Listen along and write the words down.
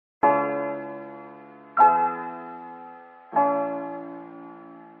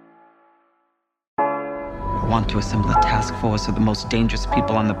want to assemble a task force of the most dangerous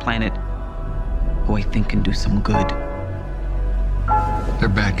people on the planet who I think can do some good. They're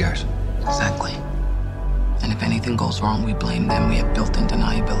bad guys. Exactly. And if anything goes wrong, we blame them. We have built-in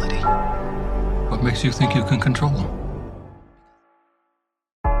deniability. What makes you think you can control them?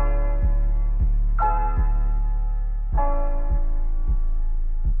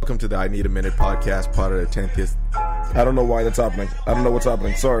 Welcome to the I Need a Minute podcast, part of the 10th. I don't know why that's happening. I don't know what's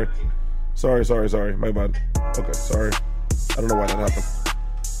happening. Sorry. My bad. Okay, sorry. I don't know why that happened.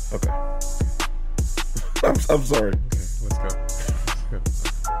 Okay. I'm sorry. Okay, let's go.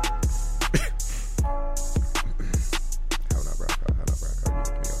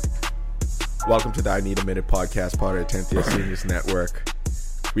 Welcome to the I Need a Minute podcast, part of the 10th Year Seniors Network.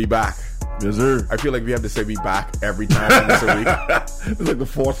 We back. Yes, sir. I feel like we have to say we back every time we miss a week. It's like the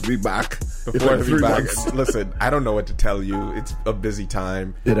fourth we back. The fourth we back. Listen, I don't know what to tell you. It's a busy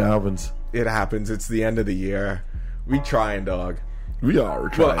time. It happens. It's the end of the year. We trying, dog. We're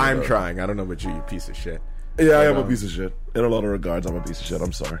trying. Well, I'm trying. I don't know about you, you piece of shit. Yeah, I am a piece of shit. In a lot of regards, I'm a piece of shit.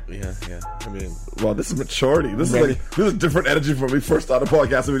 I'm sorry. Yeah. I mean, well, this is maturity. This is different energy from when we first started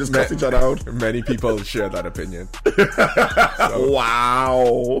podcasting. We just cussed each other out. Many people share that opinion. So.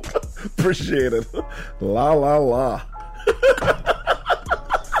 Wow. Appreciate it. La la la.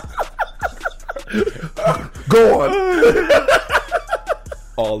 Go on.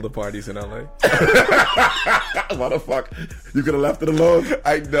 All the parties in LA. What the fuck? You could have left it alone.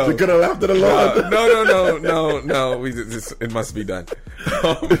 I know. You could have left it alone. No. It must be done.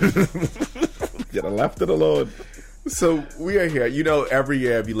 You have left it alone. So we are here. You know, every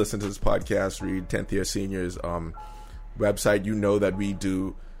year if you listen to this podcast, read 10th Year Seniors website, you know that we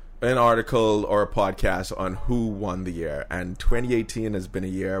do an article or a podcast on who won the year. And 2018 has been a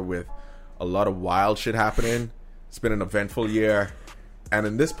year with a lot of wild shit happening. It's been an eventful year. And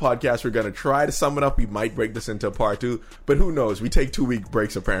in this podcast, we're going to try to sum it up. We might break this into part 2, but who knows? We take 2-week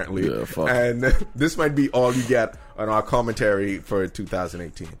breaks, apparently. Yeah, fuck. And this might be all you get on our commentary for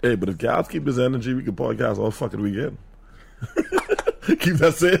 2018. Hey, but if guys keep this energy, we can podcast all fucking weekend. Keep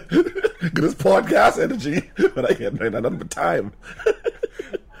that same. Get this podcast energy, but I can't make nothing but time.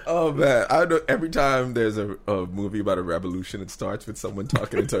 Oh, man. I don't know. Every time there's a movie about a revolution, it starts with someone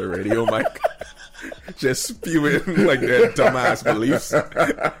talking into a radio mic. Just spewing like their dumbass beliefs,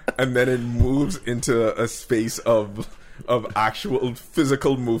 and then it moves into a space of actual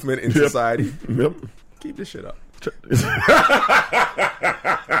physical movement in society. Yep. Keep this shit up.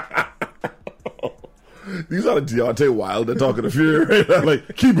 These are the Deontay Wilder talking to Fury.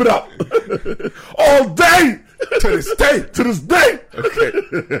 Like, keep it up all day to this day. Okay.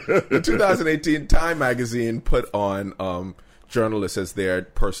 The 2018 Time magazine put on journalists as their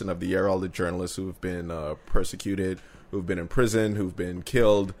person of the year, all the journalists who have been persecuted, who've been in prison, who've been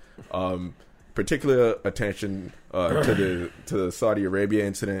killed. Particular attention to the Saudi Arabia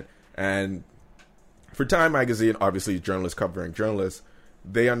incident. And for Time magazine, obviously journalists covering journalists,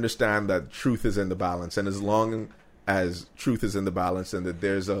 they understand that truth is in the balance. And as long as truth is in the balance and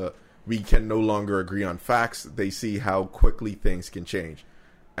that we can no longer agree on facts, they see how quickly things can change.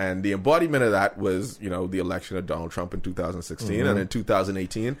 And the embodiment of that was, the election of Donald Trump in 2016. Mm-hmm. And in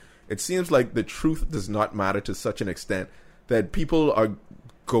 2018, it seems like the truth does not matter to such an extent that people are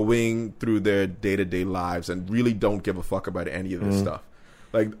going through their day-to-day lives and really don't give a fuck about any of this stuff.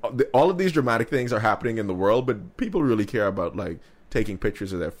 Like, all of these dramatic things are happening in the world, but people really care about, like, taking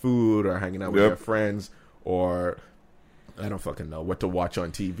pictures of their food or hanging out with their friends or, I don't fucking know, what to watch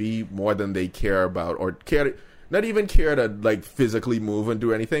on TV more than they care about or not even care to, like, physically move and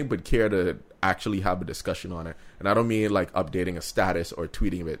do anything, but care to actually have a discussion on it. And I don't mean, like, updating a status or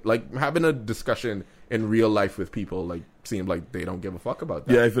tweeting it. Like, having a discussion in real life with people, like, seem like they don't give a fuck about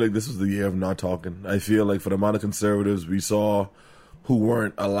that. Yeah, I feel like this was the year of not talking. I feel like for the amount of conservatives we saw who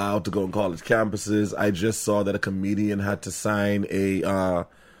weren't allowed to go on college campuses, I just saw that a comedian had to sign a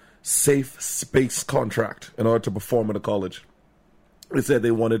safe space contract in order to perform at a college. They said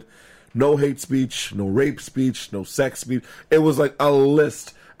they wanted no hate speech, no rape speech, no sex speech. It was like a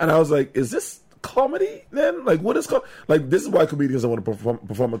list. And I was like, is this comedy then? Like, what is like, this is why comedians don't want to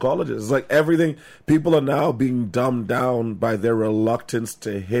perform at colleges. It's like everything, people are now being dumbed down by their reluctance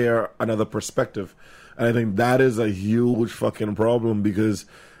to hear another perspective. And I think that is a huge fucking problem, because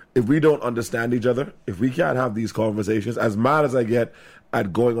if we don't understand each other, if we can't have these conversations, as mad as I get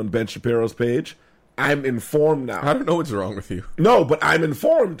at going on Ben Shapiro's page, I'm informed now. I don't know what's wrong with you. No, but I'm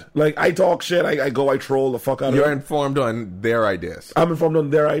informed. Like, I talk shit, I troll the fuck out of it. You're informed on their ideas. I'm informed on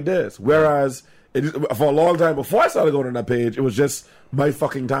their ideas. Whereas, for a long time before I started going on that page, it was just my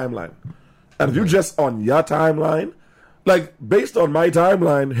fucking timeline. And if you're just on your timeline, like, based on my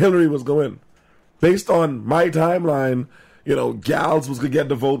timeline, Hillary was going. Based on my timeline, gals was going to get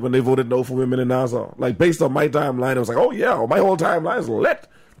the vote when they voted no for women in Nassau. Like, based on my timeline, it was like, oh, yeah, my whole timeline is lit.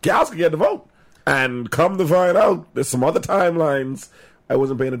 Gals can get the vote. And come to find out, there's some other timelines I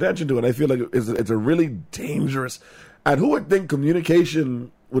wasn't paying attention to, and I feel like it's a really dangerous... And who would think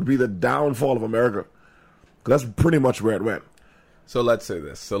communication would be the downfall of America? 'Cause that's pretty much where it went. So let's say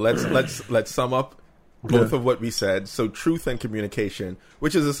this. So let's sum up both of what we said. So truth and communication,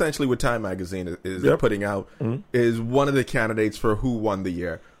 which is essentially what Time Magazine is putting out, is one of the candidates for who won the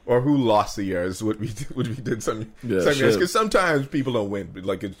year or who lost the year. Is what we did some years, because sometimes people don't win.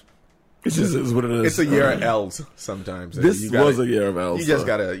 Like it's just is what it is. It's a year of L's sometimes. This was a year of L's. You just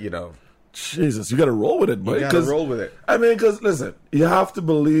gotta Jesus, you got to roll with it, buddy. You got to roll with it. I mean, because, listen, you have to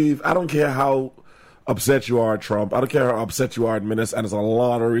believe, I don't care how upset you are at Trump. I don't care how upset you are at Minnis, and there's a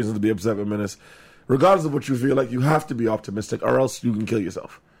lot of reasons to be upset with Minnis. Regardless of what you feel like, you have to be optimistic, or else you can kill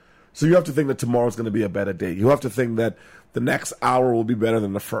yourself. So you have to think that tomorrow's going to be a better day. You have to think that the next hour will be better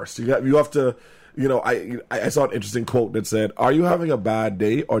than the first. You have to, I saw an interesting quote that said, are you having a bad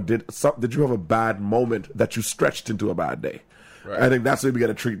day, or did you have a bad moment that you stretched into a bad day? Right. I think that's the way we got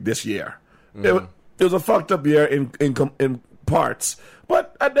to treat this year. It was a fucked up year in parts,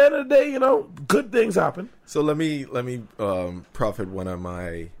 but at the end of the day, good things happen. So let me profit one of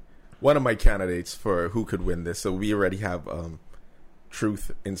my candidates for who could win this. So we already have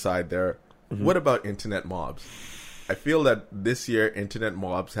truth inside there. Mm-hmm. What about internet mobs? I feel that this year internet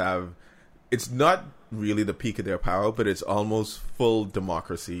mobs it's not really the peak of their power, but it's almost full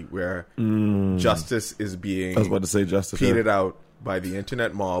democracy where justice is being peted out by the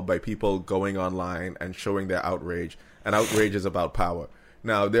internet mob, by people going online and showing their outrage, and outrage is about power.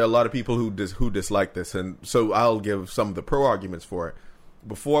 Now, there are a lot of people who dislike this, and so I'll give some of the pro arguments for it.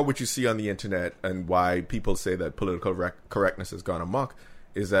 Before, what you see on the internet and why people say that political correctness has gone amok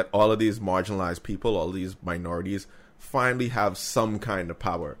is that all of these marginalized people, all these minorities, finally have some kind of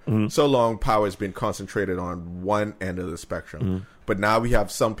power. Mm-hmm. So long, power has been concentrated on one end of the spectrum. Mm-hmm. But now we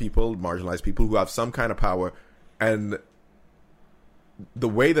have some people, marginalized people, who have some kind of power, and the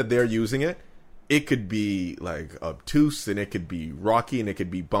way that they're using it, it could be like obtuse, and it could be rocky, and it could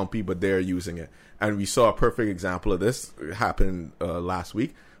be bumpy, but they're using it. And we saw a perfect example of this happen last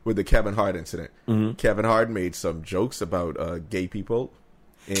week with the Kevin Hart incident. Mm-hmm. Kevin Hart made some jokes about gay people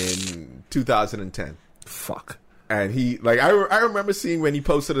in 2010. Fuck. And he, I remember seeing when he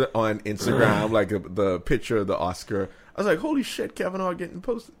posted it on Instagram, the picture of the Oscar. I was like, holy shit, Kevin Hart going to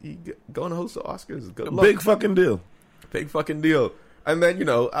host the Oscars. Good luck. Big fucking deal. Big fucking deal. And then,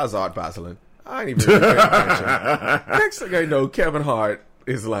 I was Art Basel. I ain't even really paying attention. Next thing I know, Kevin Hart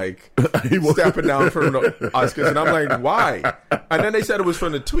is stepping down from the Oscars. And I'm like, why? And then they said it was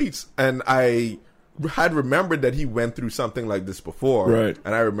from the tweets. And I had remembered that he went through something like this before. Right.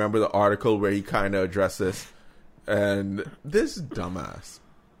 And I remember the article where he kind of addressed this. And this dumbass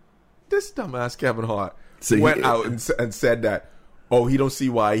Kevin Hart went out and said that, he don't see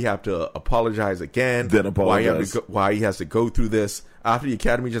why he have to apologize again. Then apologize. Why he has to go through this. After the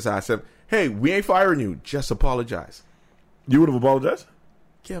Academy just asked him, hey, we ain't firing you. Just apologize. You would have apologized?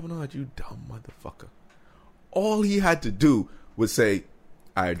 Kevin Hart, you dumb motherfucker. All he had to do was say,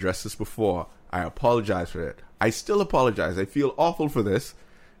 I addressed this before. I apologize for it. I still apologize. I feel awful for this.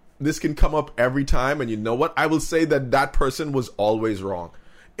 This can come up every time. And you know what? I will say that person was always wrong.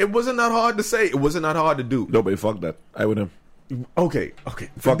 It wasn't that hard to say. It wasn't that hard to do. Nobody, fuck that. I would have. Okay.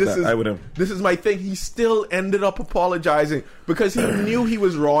 Fuck that. I would have. This is my thing. He still ended up apologizing because he knew he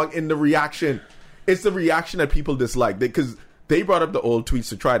was wrong in the reaction. It's the reaction that people dislike because they brought up the old tweets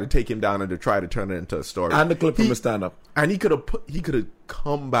to try to take him down and to try to turn it into a story. And the clip from his stand-up. And he could have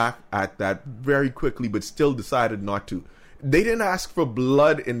come back at that very quickly, but still decided not to. They didn't ask for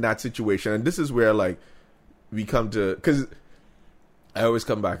blood in that situation, and this is where we come to, because I always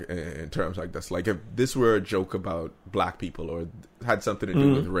come back in terms like this. Like, if this were a joke about black people or had something to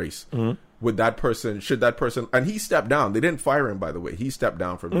do with race, should that person, and he stepped down. They didn't fire him, by the way. He stepped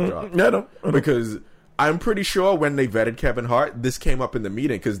down from the job. Yeah, no. Because I'm pretty sure when they vetted Kevin Hart, this came up in the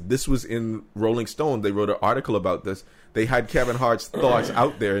meeting because this was in Rolling Stone. They wrote an article about this. They had Kevin Hart's thoughts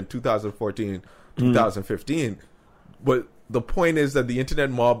out there in 2014, 2015. But the point is that the internet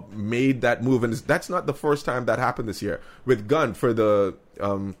mob made that move, and that's not the first time that happened this year. With Gunn for the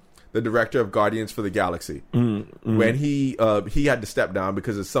director of Guardians for the Galaxy, when he had to step down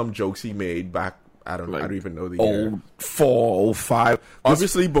because of some jokes he made back. I don't even know the year. 04, 05.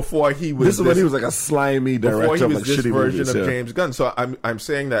 Obviously, before he was. This is when he was like a slimy director. Before he was of this shitty version movies, of James Gunn. So I'm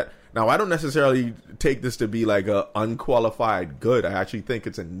saying that now. I don't necessarily take this to be like a unqualified good. I actually think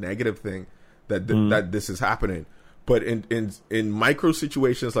it's a negative thing that this is happening. But in micro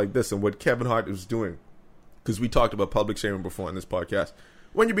situations like this, and what Kevin Hart was doing, because we talked about public shaming before in this podcast,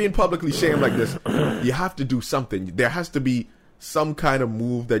 when you're being publicly shamed like this, you have to do something. There has to be some kind of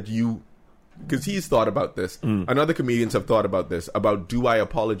move that you, because he's thought about this, and other comedians have thought about this, about do I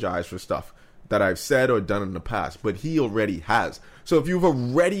apologize for stuff that I've said or done in the past, but he already has. So if you've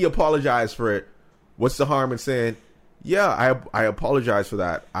already apologized for it, what's the harm in saying, yeah, I apologize for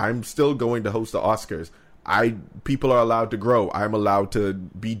that. I'm still going to host the Oscars. People are allowed to grow. I'm allowed to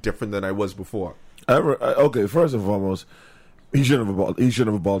be different than I was before. Okay, first and foremost, he shouldn't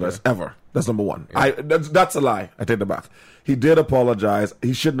have apologized ever. That's number one. Yeah. That's a lie. I take that back. He did apologize.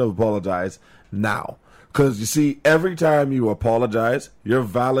 He shouldn't have apologized now. Because you see, every time you apologize, you're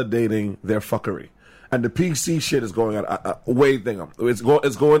validating their fuckery. And the PC shit is going on way thing. It's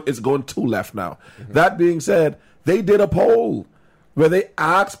going too left now. Mm-hmm. That being said, they did a poll where they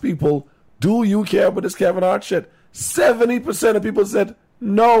asked people, do you care about this Kevin Hart shit? 70% of people said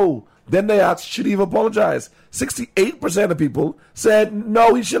no. Then they asked, should he have apologized? 68% of people said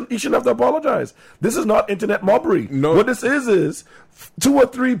no, he shouldn't have to apologize. This is not internet mobbery. No. What this is 2 or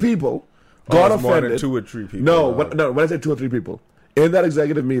 3 people got offended. More than 2 or 3 people. No, when I say 2 or 3 people, in that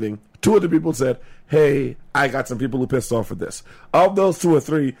executive meeting, 2 or 3 people said, hey, I got some people who pissed off for this. Of those 2 or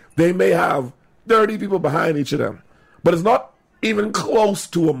 3, they may have 30 people behind each of them. But it's not even close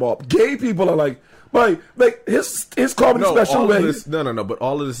to a mob. Gay people are like his comedy special way. No. But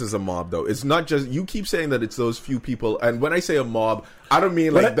all of this is a mob, though. It's not just, you keep saying that it's those few people, and when I say a mob, I don't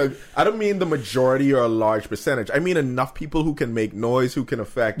mean I don't mean the majority or a large percentage. I mean enough people who can make noise, who can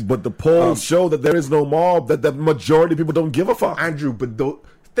affect. But the polls show that there is no mob. That the majority of people don't give a fuck. Andrew, but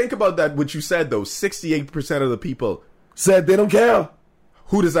think about that. What you said though, 68% of the people said they don't care.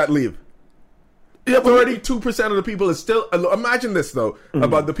 Who does that leave? Yeah, 32% of the people is still. Imagine this though,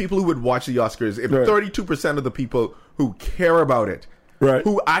 about the people who would watch the Oscars. If 32% of the people who care about it, right,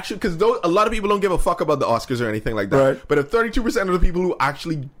 who actually, because a lot of people don't give a fuck about the Oscars or anything like that. Right. But if 32% of the people who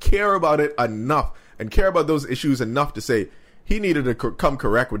actually care about it enough and care about those issues enough to say he needed to come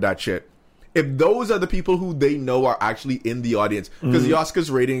correct with that shit, if those are the people who they know are actually in the audience, because the Oscars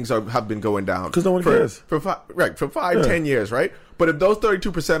ratings have been going down because no one cares for 5-10 years, right? But if those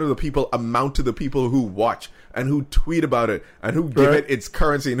 32% of the people amount to the people who watch and who tweet about it and who give it its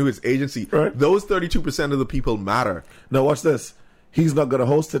currency and who its agency, those 32% of the people matter. Now watch this. He's not going to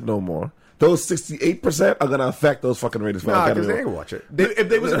host it no more. Those 68% are going to affect those fucking ratings. Nah, because they ain't watch it. If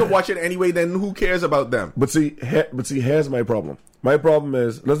they was going to watch it anyway, then who cares about them? But see, here's my problem. My problem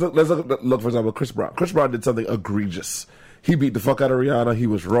is, let's look for example, Chris Brown. Chris Brown did something egregious. He beat the fuck out of Rihanna. He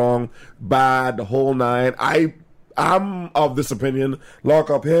was wrong, bad, the whole nine. I'm of this opinion. Lock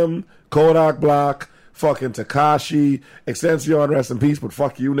up him, Kodak Black, fucking Tekashi, Extension, rest in peace, but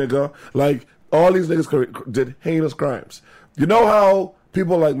fuck you, nigga. Like, all these niggas did heinous crimes. You know how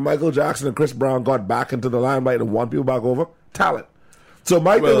people like Michael Jackson and Chris Brown got back into the limelight and won people back over? Talent. So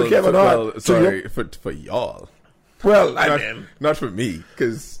my thing with Kevin Hart... sorry, for y'all. Well, not for me,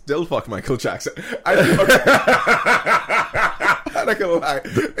 because still fuck Michael Jackson. I'm not gonna lie.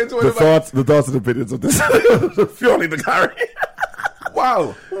 It's the thoughts and opinions of this purely the Gary.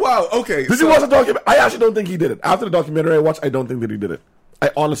 Wow. Okay. Did you watch the documentary? I actually don't think he did it. After the documentary I watched, I don't think that he did it. I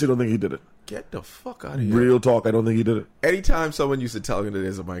honestly don't think he did it. Get the fuck out of here. Real talk, I don't think he did it. Anytime someone used to tell me that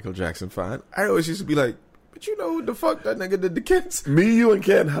there's a Michael Jackson fan, I always used to be like, but you know what the fuck that nigga did to kids? Me, you, and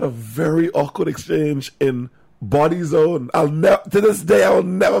Ken had a very awkward exchange in Body Zone. To this day, I will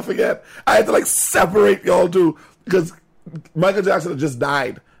never forget. I had to separate y'all two because Michael Jackson had just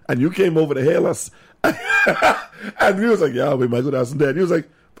died, and you came over to hail us, and he was like, "Yeah, wait, Michael Jackson dead." He was like,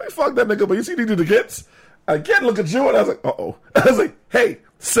 "But fuck that nigga." But you see, these do the kids. I can't look at you, and I was like, "Uh-oh." I was like, "Hey,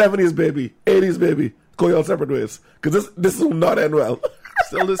 70s baby, 80s baby, go y'all separate ways because this will not end well."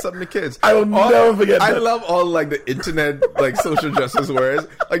 Still do something to kids. I will never forget that. I love all the internet social justice words.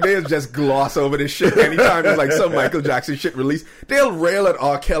 They just gloss over this shit anytime there's some Michael Jackson shit released. They'll rail at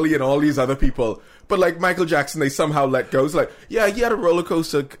R. Kelly and all these other people. But Michael Jackson, they somehow let go. It's yeah, he had a roller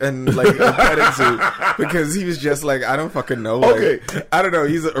coaster and a petting zoo because he was just I don't fucking know. Okay. I don't know.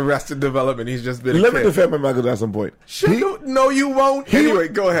 He's Arrested Development. He's just been. Let me defend my Michael Jackson point. No, you won't. Anyway,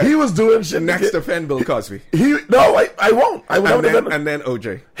 go ahead. He was doing shit. Next, defend Bill Cosby. I won't. I would never defend him. And then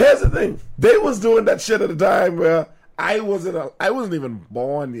OJ. Here's the thing. They was doing that shit at a time where I wasn't even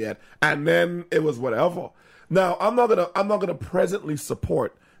born yet, and then it was whatever. Now I'm not gonna presently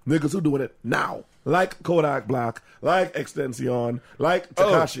support niggas who doing it now, like Kodak Black, like Extension, like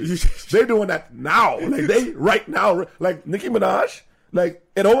Tekashi. They doing that now, they right now, Nicki Minaj,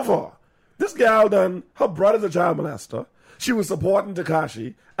 it over. This gal done. Her brother's a child molester. She was supporting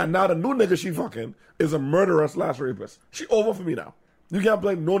Tekashi, and now the new nigga she fucking is a murderer / rapist. She over for me now. You can't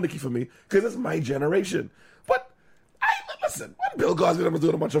blame no Nicki for me because it's my generation. But listen, when Bill Cosby was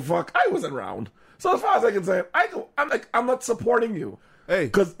doing a bunch of fuck, I wasn't around. So as far as I can say, I'm not supporting you. Hey,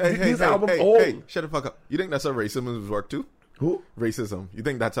 because these albums hey, old. Hey, shut the fuck up. You think that's how racism work too? Who? Racism. You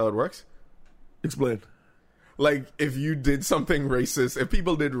think that's how it works? Explain. Like, if you did something racist, if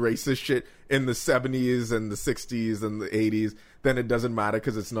people did racist shit in the 70s and the 60s and the 80s, then it doesn't matter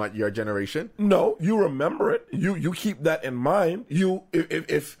because it's not your generation? No, you remember it. You keep that in mind.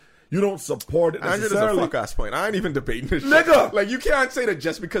 If you don't support it necessarily. Andrew, that's a fuck-ass point. I ain't even debating this shit. Nigga! Like, you can't say that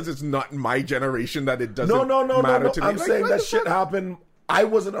just because it's not my generation that it doesn't matter to me. I'm saying that shit happened. I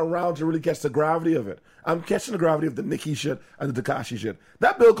wasn't around to really catch the gravity of it. I'm catching the gravity of the Nicki shit and the Tekashi shit.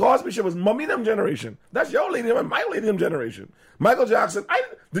 That Bill Cosby shit was mummy them generation. That's your lady and my lady them generation. Michael Jackson,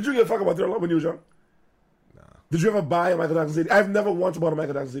 did you give a fuck about Thriller when you was young? Did you ever buy a Michael Jackson CD? I've never once bought a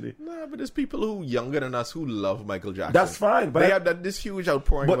Michael Jackson CD. Nah, but there's people who younger than us who love Michael Jackson. That's fine, but they have this huge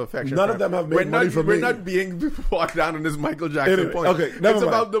outpouring of affection. None of them have made money from me. We're not being walked down on this Michael Jackson point. Okay, never it's mind.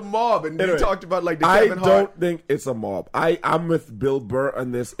 about the mob, and we talked about like the Kevin Hart. I don't think it's a mob. I'm with Bill Burr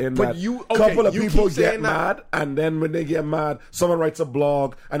on this. But a couple of people get mad, and then when they get mad, someone writes a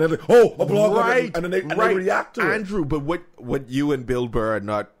blog, and they're like, "Oh, a blog!" Right, and then they react to it. Andrew, but what you and Bill Burr are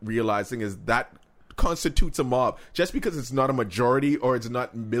not realizing is that constitutes a mob. Just because it's not a majority or it's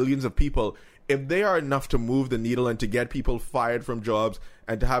not millions of people, if they are enough to move the needle and to get people fired from jobs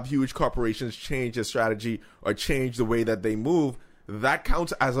and to have huge corporations change their strategy or change the way that they move, that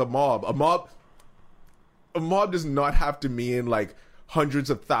counts as a mob. A mob does not have to mean like hundreds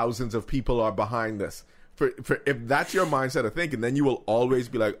of thousands of people are behind this. For if that's your mindset of thinking, then you will always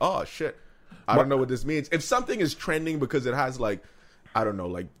be like, oh shit, I don't know what this means. If something is trending because it has like, I don't know,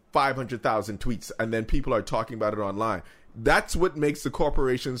 like 500,000 tweets, and then people are talking about it online, that's what makes the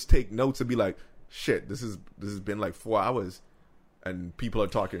corporations take notes and be like, shit, this has been like 4 hours and people are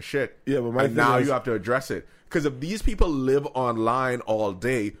talking shit. Yeah, but now you have to address it. Because if these people live online all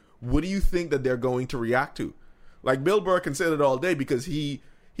day, what do you think that they're going to react to? Like, Bill Burr can say it all day because he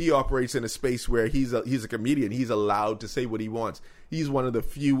operates in a space where he's a comedian. He's allowed to say what he wants. He's one of the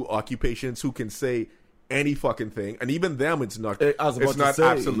few occupations who can say any fucking thing, and even them, it's not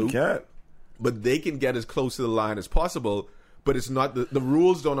absolute. But they can get as close to the line as possible. But it's not the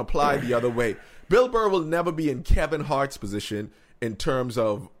rules don't apply the other way. Bill Burr will never be in Kevin Hart's position in terms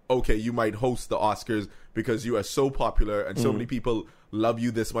of, okay, you might host the Oscars because you are so popular and so many people love you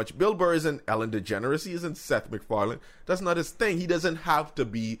this much. Bill Burr isn't Ellen DeGeneres. He isn't Seth MacFarlane. That's not his thing. He doesn't have to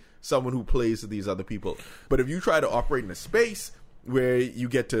be someone who plays to these other people. But if you try to operate in a space where you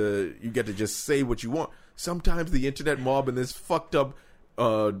get to just say what you want, sometimes the internet mob and this fucked up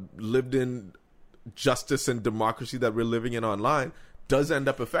lived in justice and democracy that we're living in online does end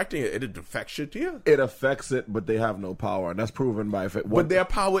up affecting it. It affects shit, yeah. It affects it, but they have no power, and that's proven by but their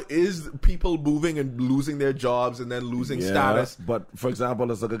power is people moving and losing their jobs and then losing status. But for example,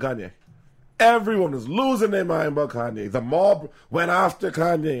 let's look at Kanye. Everyone was losing their mind about Kanye. The mob went after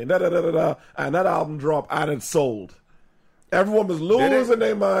Kanye, and that album dropped and it sold. Everyone was losing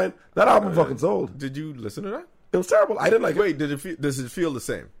their mind. That album fucking sold. Did you listen to that? It was terrible. I didn't like it. Wait, does it feel the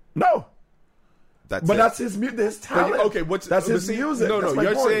same? No. That's his talent. That's his music. No,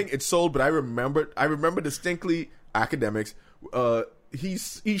 you're saying it sold, but I remember distinctly academics.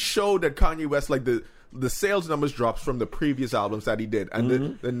 He showed that Kanye West, like the sales numbers drops from the previous albums that he did,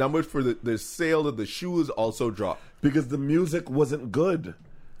 and the numbers for the sale of the shoes also dropped because the music wasn't good,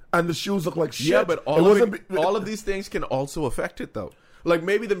 and the shoes look like shit. Yeah, but all of these things can also affect it though. Like,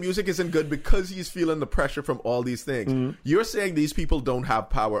 maybe the music isn't good because he's feeling the pressure from all these things. You're saying these people don't have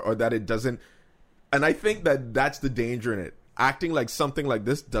power or that it doesn't. And I think that's the danger in it. Acting like something like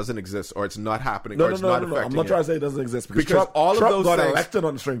this doesn't exist or it's not happening or it's not affecting it. I'm not trying to say it doesn't exist because Trump got elected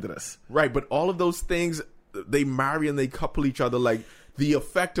on the strength of this. Right, but all of those things, they marry and they couple each other. Like, the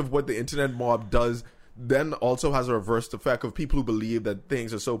effect of what the internet mob does then also has a reversed effect of people who believe that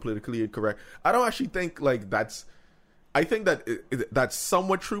things are so politically incorrect. I don't actually think, like, that's... I think that that's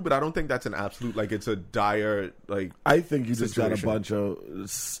somewhat true, but I don't think that's an absolute, like, it's a dire, like, I think you just situation. got a bunch of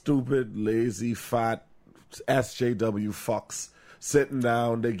stupid, lazy, fat SJW fucks sitting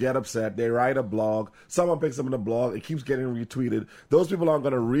down. They get upset. They write a blog. Someone picks up in the blog. It keeps getting retweeted. Those people aren't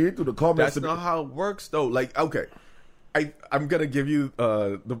going to read through the comments. That's not how it works, though. Like, okay, I'm gonna give you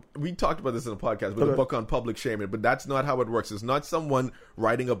we talked about this in the podcast, but the book on public shaming. But that's not how it works. It's not someone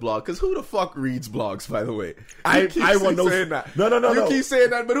writing a blog, because who the fuck reads blogs? By the way, I want no saying that. No. You keep saying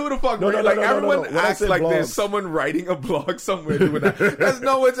that, but who the fuck? Everyone acts like blogs, there's someone writing a blog somewhere doing that. That's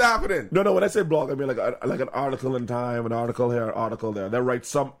not what's happening. No. When I say blog, I mean like an article in Time, an article here, an article there. They write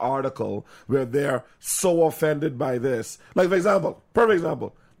some article where they're so offended by this. Like for example, perfect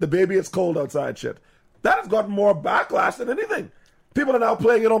example, the baby it's cold outside shit. That has gotten more backlash than anything. People are now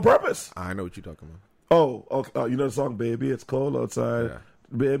playing it on purpose. I know what you're talking about. Oh, okay. You know the song "Baby, It's Cold Outside," Yeah.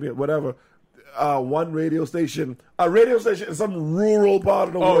 Baby, whatever. One radio station in some rural part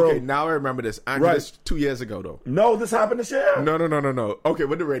of the world. Okay, now I remember this. I did this 2 years ago, though. No, this happened this year. No. Okay,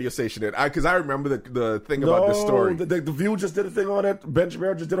 what the radio station did? Because I remember the thing about this story. The View just did a thing on it. Ben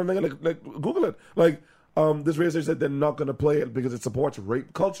Shapiro just did a thing. Like Google it. Like this radio station said they're not going to play it because it supports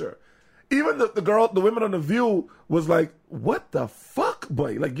rape culture. Even the women on The View was like, what the fuck,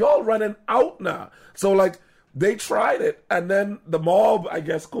 boy? Like, y'all running out now. So, like, they tried it, and then the mob, I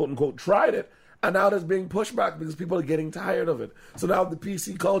guess, quote unquote, tried it, and now there's being pushed back because people are getting tired of it. So now the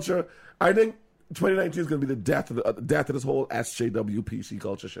PC culture, I think 2019 is going to be the death of this whole SJW PC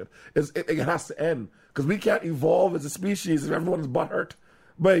culture shit. It has to end, because we can't evolve as a species if everyone's butthurt.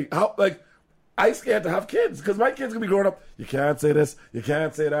 But how, like, I'm scared to have kids, because my kids gonna be growing up. You can't say this, you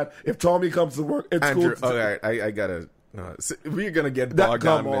can't say that. If Tommy comes to work at Andrew, school, okay, I gotta. We're gonna get bogged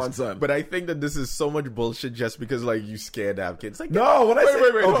down in this, son. But I think that this is so much bullshit just because like you scared to have kids. Like, no, when I say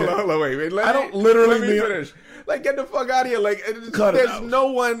wait, okay. hold on, wait. I don't literally let me mean finish. Like, get the fuck out of here. Like, Cut it there's out. no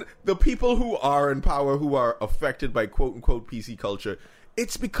one. The people who are in power, who are affected by quote unquote PC culture,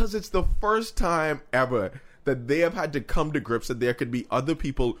 it's because it's the first time ever that they have had to come to grips that there could be other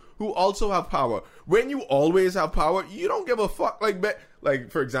people who also have power. When you always have power, you don't give a fuck.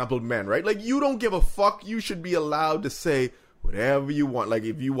 Like for example, men, right? Like, you don't give a fuck. You should be allowed to say whatever you want. Like,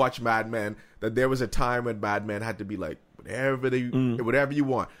 if you watch Mad Men, that there was a time when Mad Men had to be like, whatever you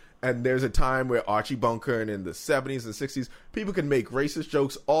want. And there's a time where Archie Bunker and in the 70s and 60s, people could make racist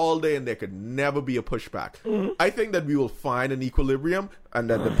jokes all day and there could never be a pushback. I think that we will find an equilibrium and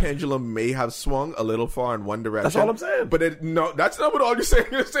that the pendulum may have swung a little far in one direction. That's all I'm saying. But no, that's not what all you're saying.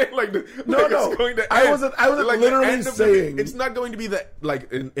 You're saying like, No. It's going to I end. wasn't Like, literally the end of saying. it's not going to be the,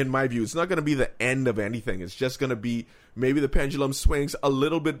 like, in my view, it's not going to be the end of anything. It's just going to be maybe the pendulum swings a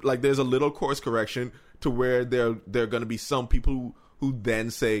little bit, like there's a little course correction to where there are going to be some people who then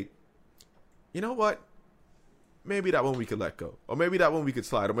say, you know what? Maybe that one we could let go. Or maybe that one we could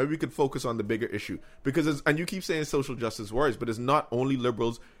slide. Or maybe we could focus on the bigger issue. Because, and you keep saying social justice warriors, but it's not only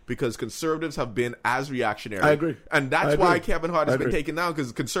liberals, because conservatives have been as reactionary. I agree. And that's why Kevin Hart has been agree. taken down,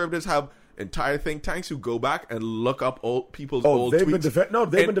 because conservatives have entire think tanks who go back and look up people's Oh, old they've tweets.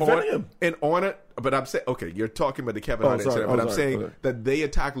 been defending him. And on it, but I'm saying, okay, you're talking about the Kevin Hart incident, but I'm saying that they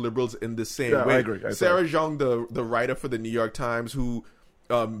attack liberals in the same way. I agree. Sarah Jeong, the writer for the New York Times, who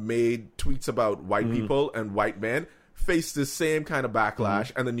made tweets about white people and white men, faced the same kind of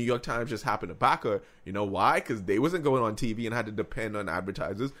backlash, and the New York Times just happened to back her. You know why? Because they wasn't going on TV and had to depend on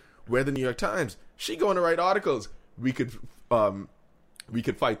advertisers. Where the New York Times, she going to write articles. We could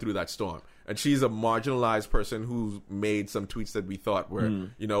fight through that storm. And she's a marginalized person who's made some tweets that we thought were,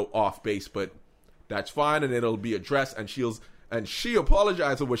 off base, but that's fine, and it'll be addressed. And she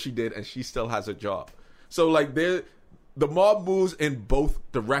apologized for what she did, and she still has a job. So like the mob moves in both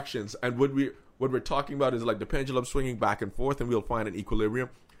directions, and what we're talking about is like the pendulum swinging back and forth, and we'll find an equilibrium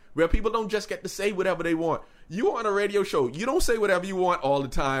where people don't just get to say whatever they want. You on a radio show, you don't say whatever you want all the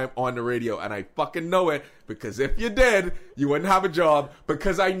time on the radio, and I fucking know it, because if you did, you wouldn't have a job,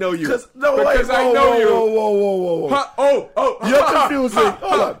 because I know you. I know you. Whoa. Huh? You're confusing.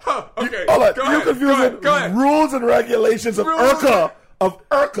 Hold on. Okay. You're confusing Go ahead. rules and regulations of IRCA.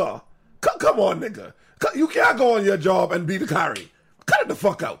 Come on, nigga. You can't go on your job and be the carry. Cut it the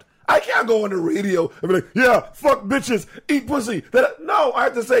fuck out. I can't go on the radio and be like, yeah, fuck bitches, eat pussy. No, I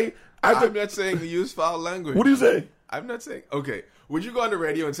have to say. I'm not saying to use foul language. What do you say? I'm not saying. Okay. Would you go on the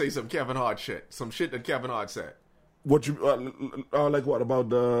radio and say some Kevin Hart shit? Some shit that Kevin Hart said? What you like? What about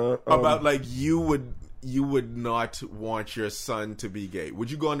the about like you would not want your son to be gay? Would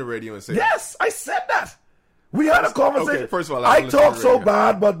you go on the radio and say? Yes, I said that. We had a conversation. Okay, first of all, I talk so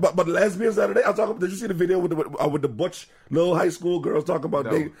bad, but lesbians the other day. I talk. Did you see the video with the butch little high school girls talking about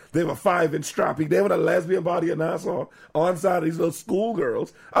they have a 5-inch strappy? They have a lesbian body in Nassau on side of these little school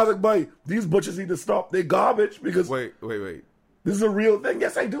girls. I was like, boy, these butches need to stop. They garbage because wait. This is a real thing.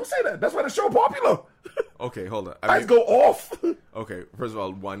 Yes, I do say that. That's why the show popular. Okay, hold on. Eyes go off. Okay, first of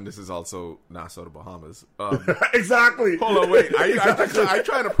all, one, this is also Nassau, the Bahamas. Exactly. Hold on, wait. I'm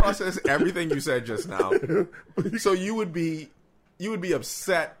trying to process everything you said just now. So you would be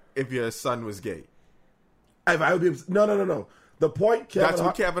upset if your son was gay. If I would be no. The point Kevin That's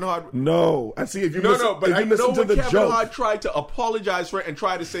what Kevin Hart. No, and see if you No, listen, but if I you know listen to when the Kevin joke. Hart tried to apologize for it and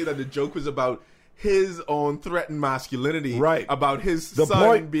try to say that the joke was about his own threatened masculinity, Right. About his The son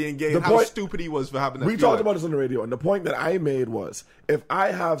point- being gay the and how point- stupid he was for having that. We feeling. talked about this on the radio, and the point that I made was if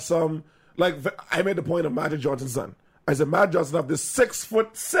I have some, like, I made the point of Magic Johnson's son. I said, Magic Johnson have this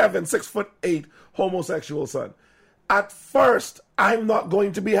 6'7", 6'8" homosexual son. At first, I'm not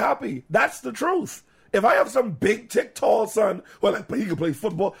going to be happy. That's the truth. If I have some big, thick, tall son, well, like, he can play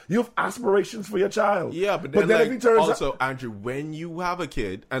football. You have aspirations for your child. Yeah, but then if he turns also, out, Andrew, when you have a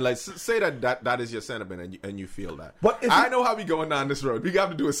kid, and like say that is your sentiment, and you feel that. But if I you- know how we going down this road. We have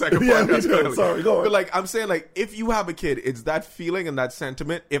to do a second Yeah, podcast. we do. clearly. Sorry, go on. But like I'm saying, like if you have a kid, it's that feeling and that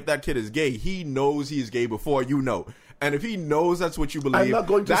sentiment. If that kid is gay, he knows he's gay before you know. And if he knows that's what you believe, I'm not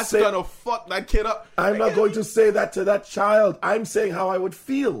going to that's say- gonna fuck that kid up. I'm not going to say that to that child. I'm saying how I would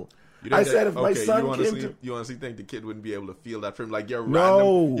feel. I said if my son came to... You honestly think the kid wouldn't be able to feel that from like your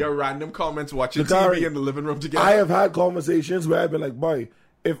random comments watching Dakari, TV in the living room together? I have had conversations where I've been like, boy,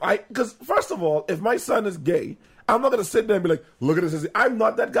 because first of all, if my son is gay, I'm not going to sit there and be like, look at this sissy. I'm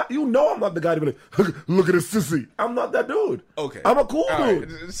not that guy. You know I'm not the guy to be like, look at this sissy. I'm not that dude. Okay. I'm a cool All dude.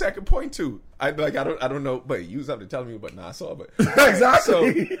 right. The second point too. I don't know, but you have to tell me about Nassau, but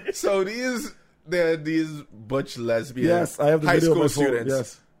Exactly. So these butch lesbian Yes, I have the high video on school my phone, students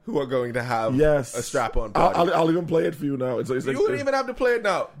yes. who are going to have Yes. a strap on body. I'll even play it for you now. You don't even have to play it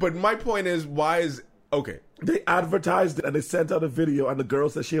now. But my point is, why is okay? They advertised it and they sent out a video and the girl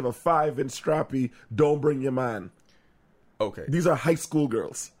said she have a 5-inch strappy. Don't bring your man. Okay. These are high school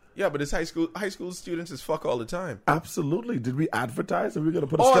girls. Yeah, but it's high school students is fuck all the time. Absolutely. Did we advertise? Are we going to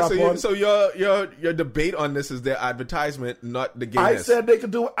put a strap on? So your debate on this is their advertisement, not the gayness. I said they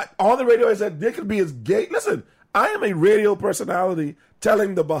could do on the radio. I said they could be as gay. Listen, I am a radio personality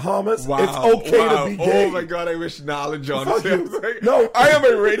telling the Bahamas it's okay to be gay. Oh my god, I wish knowledge on Fuck this. you. No. I am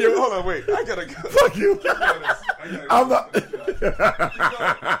a radio. Hold on, wait. I gotta go. Fuck you. I'm not.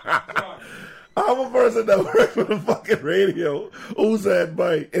 I'm a person that works for the fucking radio who said,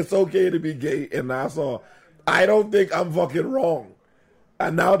 "Boy, it's okay to be gay in Nassau." I don't think I'm fucking wrong.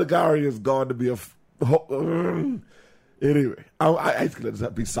 And now the guy is gone to be a. Anyway, I can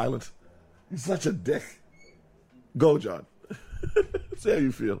just be silent. He's such a dick. Go, John. Say how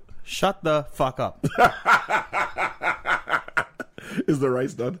you feel. Shut the fuck up. Is the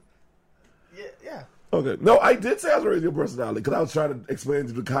rice done? Yeah. Okay. No, I did say I was a radio personality because I was trying to explain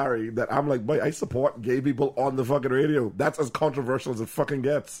to Dakari that I'm like, boy, I support gay people on the fucking radio. That's as controversial as it fucking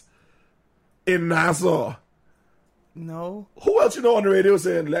gets. In Nassau. No. Who else you know on the radio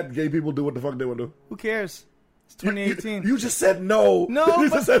saying let gay people do what the fuck they want to do? Who cares? It's 2018. You just said no. No, You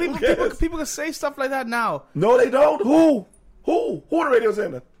but just said, who cares? people can say stuff like that now. No, they don't. Who on the radio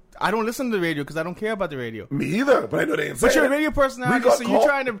saying that? I don't listen to the radio because I don't care about the radio. Me either, but I know they ain't saying But you're a it. radio personality, We got so caught. you're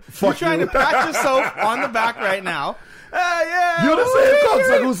trying to pat yourself on the back right now. Yeah, You're the same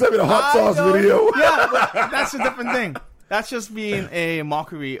cocksucker who sent me the hot sauce video. Yeah, but that's a different thing. That's just being a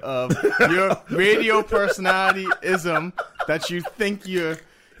mockery of your radio personality-ism that you think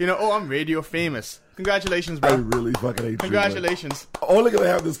I'm radio famous. Congratulations, I bro. really fucking hate you. Congratulations. Man. Only because I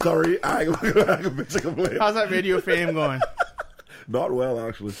have this curry, I can bitch and complain. How's that radio fame going? Not well,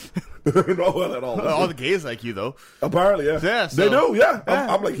 actually. Not well at all. All the gays like you, though. Apparently, yeah. Yeah, they so- do, yeah.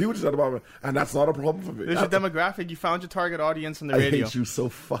 Yeah. I'm like huge in that department, and that's not a problem for me. There's your demographic. You found your target audience in the I radio. hate you so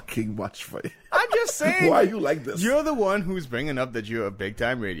fucking much for it. I'm just saying. Why are you like this? You're the one who's bringing up that you're a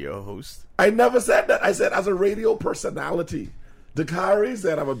big-time radio host. I never said that. I said as a radio personality. Dakari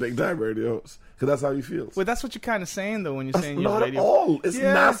said I'm a big time radio host because that's how he feels. Well, that's what you're kind of saying, though, when you're That's saying you're not radio. at all. It's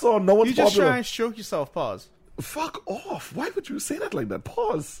Nassau. No one's You just popular. try and stroke yourself. Pause. Fuck off. Why would you say that like that?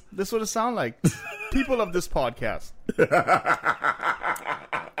 Pause. This is what it sound like. People of this podcast.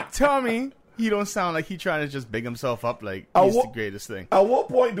 Tell me he don't sound like he trying to just big himself up like he's the greatest thing. At what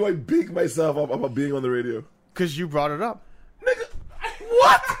point do I big myself up about being on the radio? Because you brought it up. Nigga,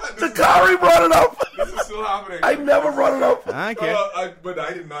 what? Dakari brought it up. This is still happening. I never brought it up. I care. But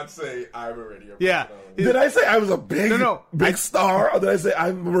I did not say I'm a radio. Yeah. personality. Did I say I was a big, No. big star, or did I say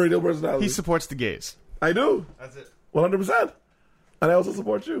I'm a radio personality? He supports the gays. I do. That's it. 100%. And I also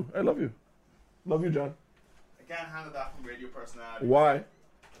support you. I love you. Love you, John. I can't handle that from radio personality. Why?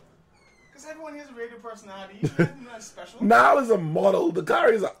 Because everyone here's a radio personality. You're not special. Now is a model.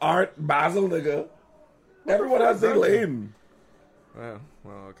 Dakari is an art Basil nigga. Everyone has their lane. Well,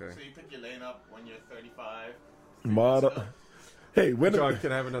 okay. So you pick your lane up when you're 35. Mother. Hey, when John,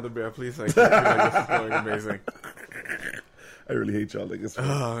 can I have another beer, please? I feel like this is going amazing. I really hate y'all niggas.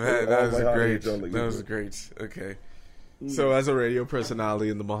 Oh man, that was great. That was great. Okay. So, as a radio personality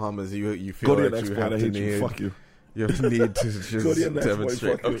in the Bahamas, you feel Go to that your you next have point. I to hate you. need, Fuck you. you have to need to just Go to your next point.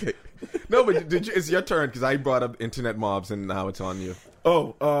 demonstrate. Fuck you. Okay. No, but it's your turn because I brought up internet mobs and now it's on you.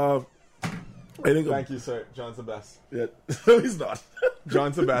 Oh, I think. Thank you, sir. John's the best. Yeah. No, he's not.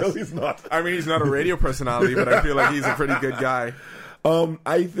 John's the best. No, he's not. I mean, he's not a radio personality, but I feel like he's a pretty good guy.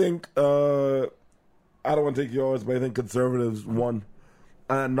 I think I don't want to take yours, but I think conservatives won.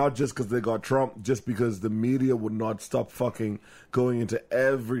 And not just because they got Trump, just because the media would not stop fucking going into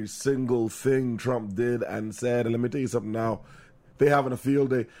every single thing Trump did and said. And let me tell you something now. They having a field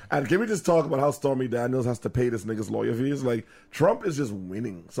day. And can we just talk about how Stormy Daniels has to pay this nigga's lawyer fees? Like, Trump is just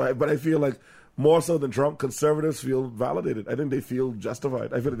winning. But I feel like more so than Trump, conservatives feel validated. I think they feel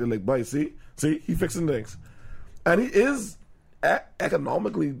justified. I feel like they're like, boy, see, he fixing things. And he is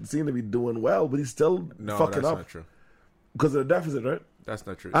economically seen to be doing well, but he's still fucking up. Not true. Because of the deficit, right? That's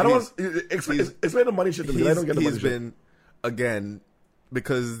not true. I don't want to explain the money shit to me. I don't get the money He's been, again,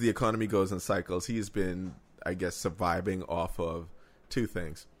 because the economy goes in cycles, he's been, I guess, surviving off of two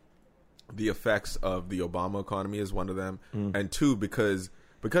things. The effects of the Obama economy is one of them. And two, because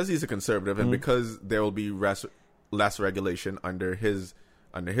he's a conservative and because there will be less regulation under his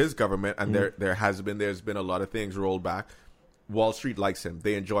government, and there's been a lot of things rolled back. Wall Street likes him.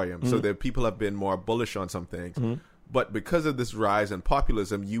 They enjoy him. So the people have been more bullish on some things. But because of this rise in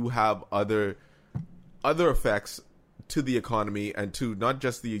populism, you have other effects to the economy and to not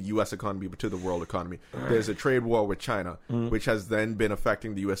just the U.S. economy, but to the world economy. There's a trade war with China, which has then been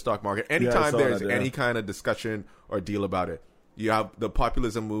affecting the U.S. stock market. Anytime there's any kind of discussion or deal about it, you have the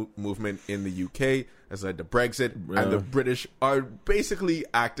populism movement in the UK as led to Brexit, and the British are basically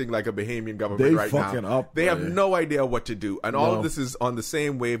acting like a Bahamian government right now. They have no idea what to do. And all of this is on the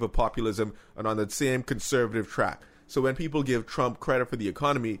same wave of populism and on the same conservative track. So when people give Trump credit for the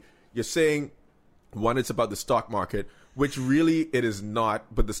economy, you're saying, one, it's about the stock market, which really it is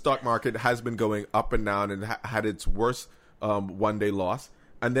not. But the stock market has been going up and down and had its worst one-day loss.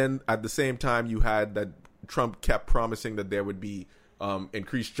 And then at the same time, you had that Trump kept promising that there would be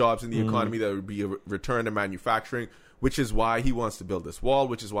increased jobs in the economy, there would be a return to manufacturing, which is why he wants to build this wall,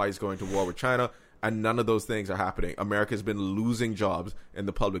 which is why he's going to war with China. And none of those things are happening. America's been losing jobs in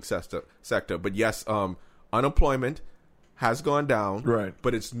the public sector. But yes, unemployment has gone down, right?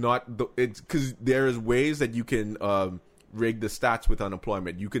 But it's not. It's because there is ways that you can rig the stats with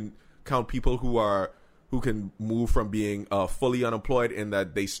unemployment. You can count people who can move from being fully unemployed in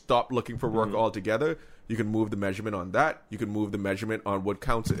that they stop looking for work altogether. You can move the measurement on that. You can move the measurement on what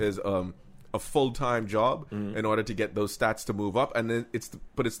counts as a full-time job in order to get those stats to move up. And then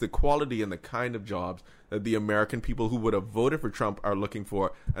it's the quality and the kind of jobs that the American people who would have voted for Trump are looking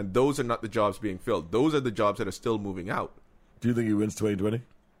for. And those are not the jobs being filled. Those are the jobs that are still moving out. Do you think he wins 2020?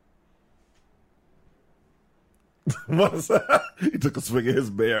 What is that? He took a swing at his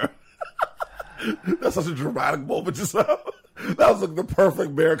bear. That's such a dramatic moment just now. That was like the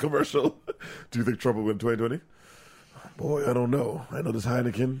perfect bear commercial. Do you think Trump will win 2020? Boy, I don't know. I know this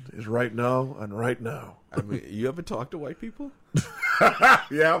Heineken is right now and right now. I mean, you ever talk to white people?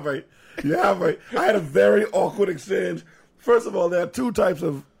 Yeah, mate. I had a very awkward exchange. First of all, there are two types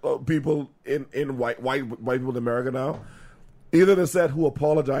of people in white people in America now. Either the set who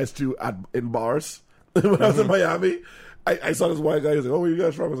apologized to in bars. When I was in Miami, I saw this white guy. He was like, "Oh, you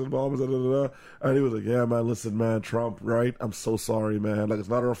guys Trump?" I said, "Bahamas." And he was like, "Yeah, man, listen, man, Trump, right? I'm so sorry, man. Like, it's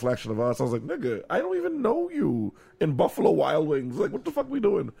not a reflection of us." I was like, "Nigga, I don't even know you in Buffalo Wild Wings. Like, what the fuck we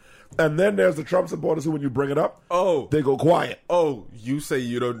doing?" And then there's the Trump supporters who, when you bring it up, they go quiet. Oh, you say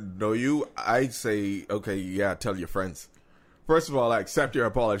you don't know you. I say, okay, yeah, tell your friends. First of all, I accept your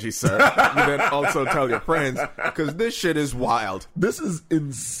apology, sir. You then also tell your friends, because this shit is wild. This is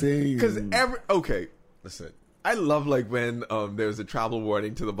insane. Because listen, I love like when there was a travel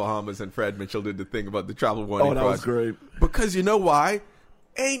warning to the Bahamas and Fred Mitchell did the thing about the travel warning. Oh, that was great. Because you know why?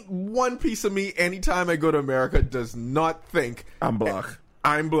 Ain't one piece of me anytime I go to America does not think I'm black.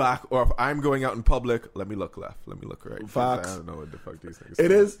 Or if I'm going out in public, let me look left, let me look right. Facts. I don't know what the fuck these things.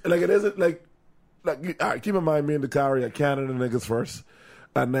 It isn't like all right, keep in mind, me and Dakari are Canada niggas first,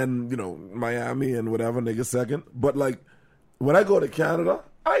 and then Miami and whatever niggas second. But like when I go to Canada,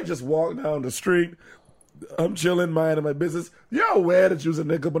 I just walk down the street. I'm chilling, minding my business. You're aware that you're a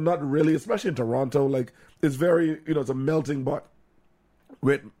nigga, but not really, especially in Toronto. Like, it's very, it's a melting pot.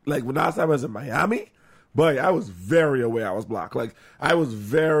 With, like, when last time I was in Miami, boy, I was very aware I was black. Like, I was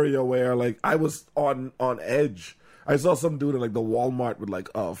very aware. Like, I was on edge. I saw some dude in like the Walmart with like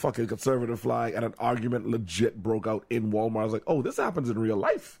a fucking conservative flag, and an argument legit broke out in Walmart. I was like, oh, this happens in real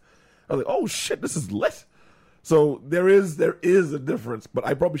life. I was like, oh shit, this is lit. So there is a difference, but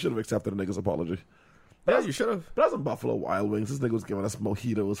I probably should have accepted a nigga's apology. Yeah, you should have. But I was in Buffalo Wild Wings. This nigga was giving us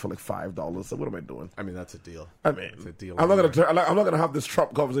mojitos for like $5. So what am I doing? I mean, that's a deal. I mean, It's a deal. I'm not gonna have this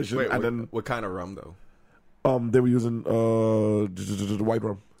Trump conversation. Wait, and what, then what kind of rum though? they were using white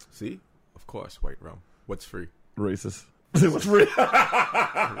rum. See, of course, white rum. What's free? Racist. What's free?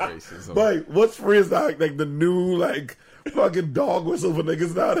 Racism. Like, what's free is like the new like fucking dog whistle for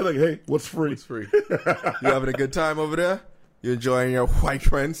niggas now. They're like, hey, what's free? It's free. You having a good time over there? You enjoying your white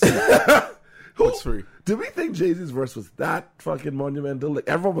friends? What's free? Did we think Jay-Z's verse was that fucking monumental? Like,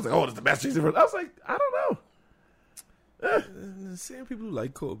 everyone was like, oh, it's the best Jay-Z verse. I was like, I don't know. Seeing people who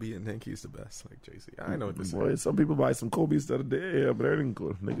like Kobe and think he's the best, like Jay-Z. I know what this Boy, is. some people buy some Kobe's the other day, yeah, but everything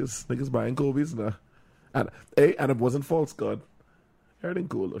cool. Niggas buying Kobe's now. And it wasn't false god. Everything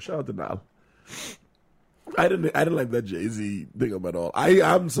cool though. Shout out to Nal. I didn't like that Jay-Z thing up at all.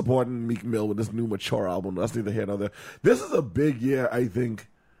 I'm supporting Meek Mill with this new mature album. That's neither here nor there. This is a big year, I think,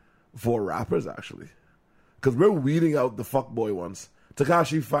 for rappers actually, because we're weeding out the fuckboy ones.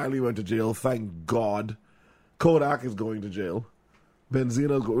 Tekashi finally went to jail, thank God. Kodak is going to jail.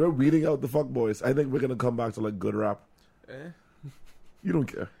 Benzino's going. We're weeding out the fuckboys. I think we're gonna come back to like good rap. You don't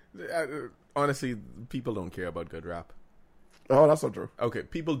care. Honestly, people don't care about good rap. Oh, that's not true. Okay,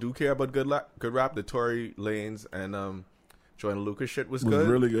 people do care about good rap. The Tory Lanez and Joyner Lucas shit was Was good.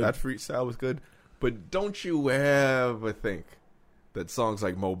 really good. That freestyle was good. But don't you ever think that songs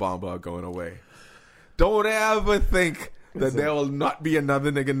like Mo Bamba are going away. Don't ever think that there will not be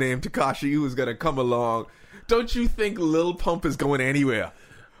another nigga named Tekashi who's gonna come along. Don't you think Lil Pump is going anywhere?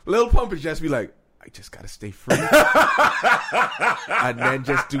 Lil Pump is just be like, I just gotta stay free. And then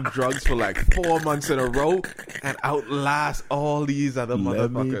just do drugs for like 4 months in a row and outlast all these other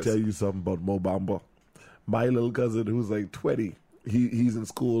Let me motherfuckers. tell you something about Mo Bamba. My little cousin, who's like 20, he's in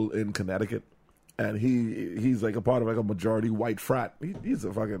school in Connecticut, and he's like a part of like a majority white frat. He's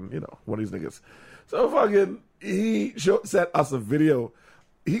a fucking, one of these niggas. So fucking, he sent us a video.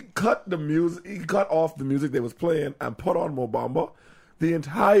 He cut off the music they was playing and put on Mo Bamba. The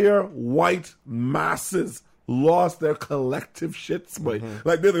entire white masses lost their collective shits, boy.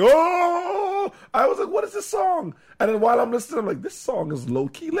 Like, they're like, oh! I was like, what is this song? And then while I'm listening, I'm like, this song is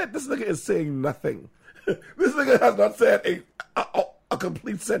low-key lit. This nigga is saying nothing. This nigga has not said a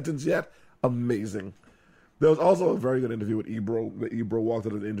complete sentence yet. Amazing. There was also a very good interview with Ebro. Ebro walked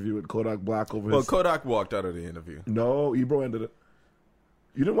out of the interview with Kodak Black over his... Well, Kodak walked out of the interview. No, Ebro ended it.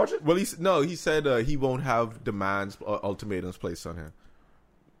 You didn't watch it? Well, he said he won't have demands or ultimatums placed on him.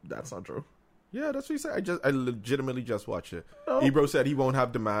 That's not true. Yeah, that's what he said. I legitimately just watched it. No. Ebro said he won't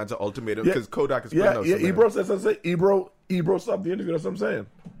have demands or ultimatums because Kodak is putting out Yeah, some Ebro said something. Ebro stopped the interview. That's what I'm saying.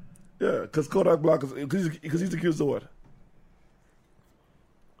 Yeah, because Kodak Black is because he's accused of what?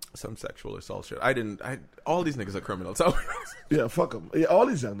 some sexual assault shit. All these niggas are criminals. So Yeah, fuck them. Yeah, all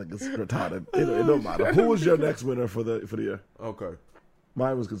these young niggas are retarded. It don't matter. Who was your next winner for the year? okay.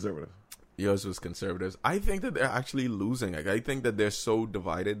 Mine was conservative. Yours was conservatives. I think that they're actually losing. Like, I think that they're so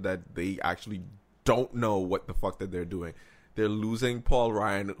divided that they actually don't know what the fuck that they're doing. They're losing Paul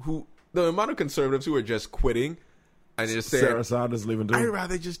Ryan, the amount of conservatives who are just quitting and just saying, Sarah Sanders leaving too. I'd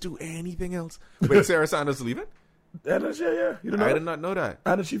rather just do anything else. Wait, Sarah Sanders leaving? And yeah. You I did not know that.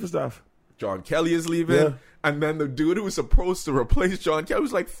 And the chief of staff. John Kelly is leaving. Yeah. And then the dude who was supposed to replace John Kelly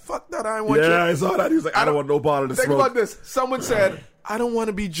was like, fuck that, I want you. Yeah, I saw that. He was like, I don't want no part of the Think smoke. about this. Someone said, I don't want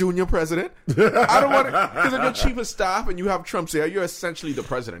to be junior president. I don't want to, because if you're chief of staff and you have Trump's there, you're essentially the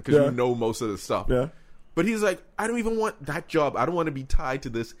president because Yeah. you know most of the stuff. Yeah. But he's like, I don't even want that job. I don't want to be tied to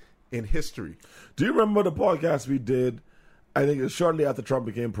this in history. Do you remember the podcast we did? I think it was shortly after Trump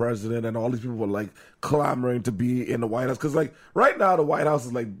became president, and all these people were like clamoring to be in the White House because, like, right now the White House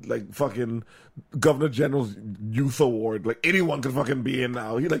is like fucking Governor General's Youth Award. Like anyone can fucking be in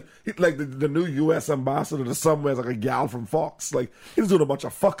now. He like the new U.S. ambassador to somewhere is like a gal from Fox. Like he's doing a bunch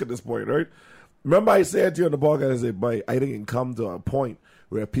of fuck at this point, right? Remember I said to you on the podcast, I said, "Boy, I think it can come to a point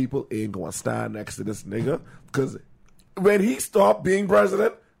where people ain't gonna stand next to this nigga because when he stopped being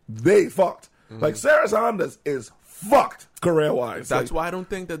president, they fucked." Like Sarah Sanders is fucked career-wise. That's like, why I don't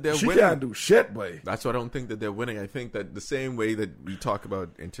think that they're she winning. can't do shit, boy. That's why I don't think that they're winning. I think that the same way that we talk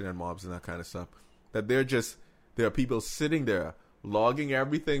about internet mobs and that kind of stuff, that there are people sitting there logging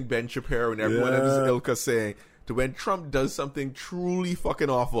everything Ben Shapiro and everyone in this ilka saying, to when Trump does something truly fucking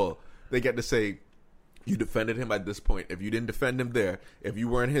awful, they get to say, You defended him at this point. If you didn't defend him there, if you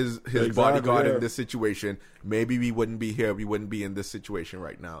weren't his Exactly, bodyguard yeah. in this situation, maybe we wouldn't be here. We wouldn't be in this situation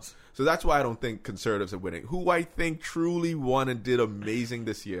right now. So that's why I don't think conservatives are winning. Who I think truly won and did amazing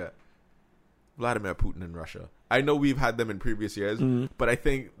this year, Vladimir Putin and Russia. I know we've had them in previous years, but I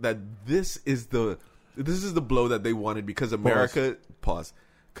think that this is the blow that they wanted because America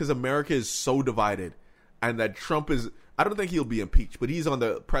because America is so divided, and that Trump is. I don't think he'll be impeached, but he's on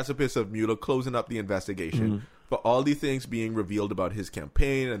the precipice of Mueller closing up the investigation for all these things being revealed about his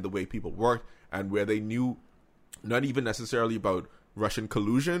campaign and the way people worked, and where they knew not even necessarily about Russian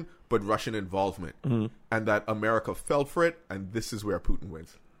collusion, but Russian involvement, and that America fell for it, and this is where Putin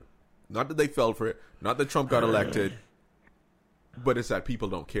wins. Not that they fell for it, not that Trump got elected, but it's that people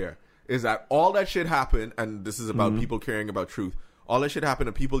don't care. Is that all that shit happened, and this is about people caring about truth, all that shit happened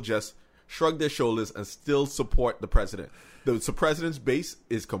and people just shrug their shoulders and still support the president. The president's base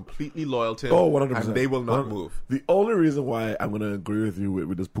is completely loyal to him, 100%. and they will not move. The only reason why I'm going to agree with you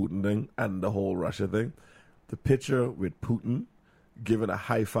with this Putin thing and the whole Russia thing, the picture with Putin giving a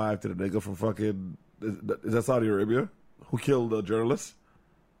high five to the nigga from fucking, is that Saudi Arabia, who killed the journalist?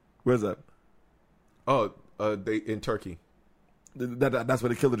 Where's that? Oh, they in Turkey. That's where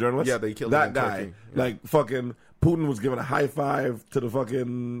they killed the journalist? Yeah, they killed that him in guy. Turkey. Yeah. Like, fucking Putin was giving a high five to the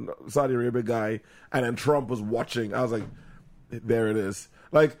fucking Saudi Arabia guy, and then Trump was watching. I was like, there it is.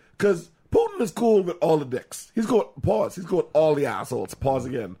 Like, because Putin is cool with all the dicks. He's cool. Pause. He's cool with all the assholes. Pause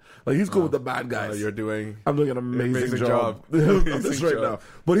again. Like, he's cool with the bad guys. You're doing. I'm doing an amazing job. Amazing I'm this right job. now.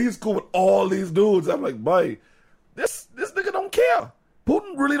 But he's cool with all these dudes. I'm like, boy, this nigga don't care.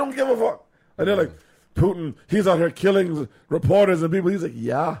 Putin really don't give a fuck. And they're like, Putin, he's out here killing reporters and people. He's like,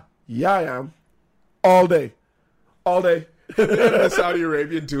 yeah, I am. All day. The Saudi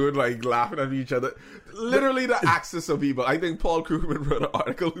Arabian dude like laughing at each other. Literally the axis of evil. I think Paul Krugman wrote an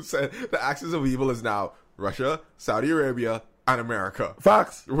article who said the axis of evil is now Russia, Saudi Arabia, and America.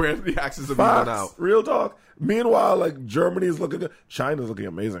 Facts. We're in the axis of Facts. evil now. Real talk. Meanwhile, like, Germany's looking good. China's looking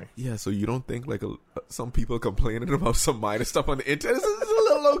amazing. Yeah, so you don't think like some people complaining about some minor stuff on the internet is a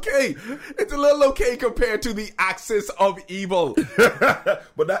little okay. It's a little okay compared to the axis of evil.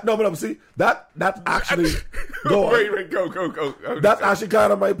 But that's actually go on. Wait, go. That's actually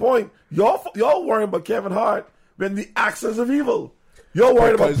kind of my point. Y'all worrying about Kevin Hart when the axis of evil. You're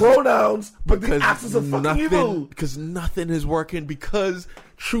worried about pronouns, but the axis of fucking evil. Because nothing is working. Because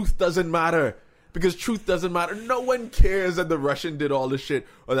truth doesn't matter. Because truth doesn't matter. No one cares that the Russian did all this shit,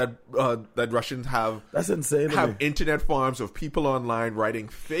 or that Russians have That's insane. have internet farms of people online writing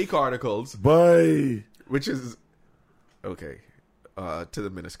fake articles. Boy, Which is okay. To the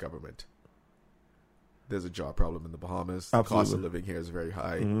Minsk government, there's a job problem in the Bahamas. The cost of living here is very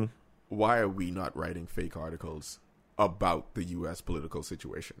high. Why are we not writing fake articles about the U.S. political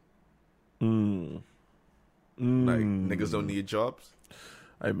situation? Like, niggas don't need jobs.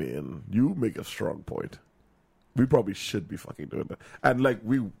 I mean, you make a strong point. We probably should be fucking doing that, and like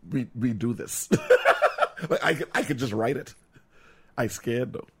we do this. Like I could just write it. I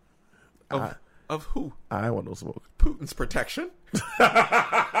scared though. Of who? I want no smoke. Putin's protection?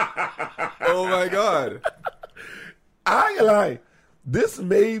 Oh my god. I ain't gonna lie. This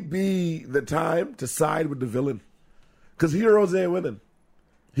may be the time to side with the villain. Because heroes ain't winning.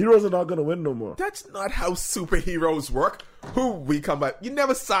 Heroes are not going to win no more. That's not how superheroes work. Who we come at? You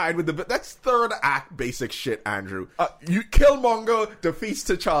never side with the... That's third act basic shit, Andrew. You Killmonger defeats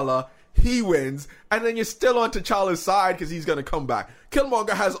T'Challa. He wins. And then you're still on T'Challa's side because he's going to come back. Killmonger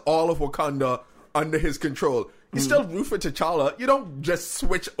has all of Wakanda under his control. You still root for T'Challa. You don't just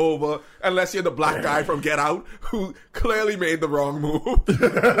switch over unless you're the black guy from Get Out who clearly made the wrong move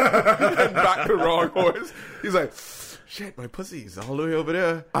and backed the wrong horse. He's like, shit, my pussy's all the way over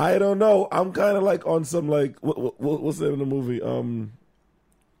there. I don't know. I'm kind of like on some like what's the name of the movie? I'm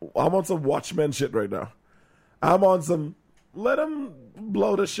on some Watchmen shit right now. I'm on some let him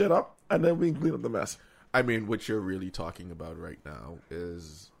blow the shit up and then we can clean up the mess. I mean, what you're really talking about right now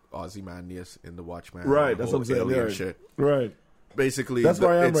is Ozymandias in the Watchmen. Right, that's what I'm saying. Alien Right. shit. Right. Basically, That's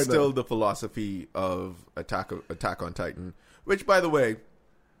where I am it's right still now. the philosophy of Attack on Titan, which, by the way,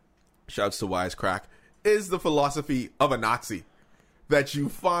 shouts to Wisecrack, is the philosophy of a Nazi. That you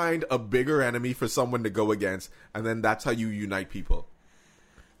find a bigger enemy for someone to go against, and then that's how you unite people.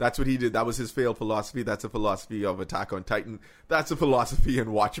 That's what he did. That was his failed philosophy. That's a philosophy of Attack on Titan. That's a philosophy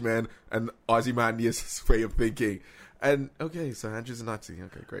in Watchmen and Ozymandias' way of thinking. And, okay, so Andrew's a Nazi.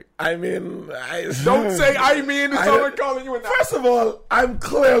 Okay, great. I mean, Don't say I mean to someone calling you a Nazi. First of all, I'm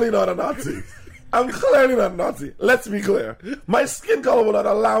clearly not a Nazi. I'm clearly not a Nazi. Let's be clear. My skin color will not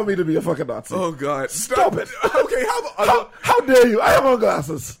allow me to be a fucking Nazi. Oh God! Stop it. Okay, How dare you? I have on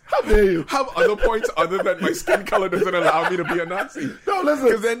glasses. How dare you? have other points other than my skin color doesn't allow me to be a Nazi? No, listen.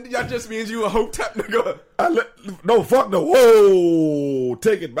 Because then that just means you a hotep nigga. No, fuck no. Whoa.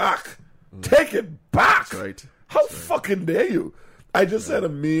 Take it back. Take it back. That's right. How fucking dare you? I just sent a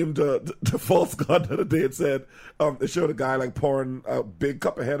meme to False God the other day. It said, it showed a guy like pouring a big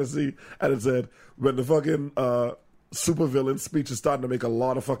cup of Hennessy, and it said, when the fucking supervillain speech is starting to make a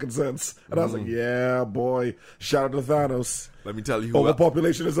lot of fucking sense. And I was like, yeah, boy. Shout out to Thanos. Let me tell you who.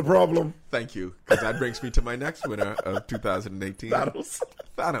 Overpopulation is a problem. Thank you, because that brings me to my next winner of 2018.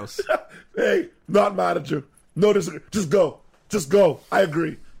 Thanos. Hey, not mad at you. No disagree. Just go. Just go. I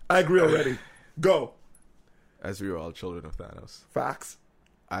agree already. Go. As we are all children of Thanos. Facts.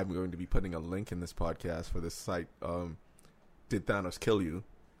 I'm going to be putting a link in this podcast for this site. Did Thanos kill you?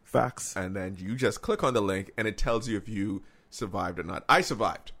 Facts. And then you just click on the link, and it tells you if you survived or not. I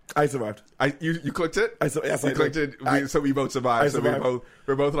survived. You clicked it? Yes, I clicked did. it. So we both survived. I so survived.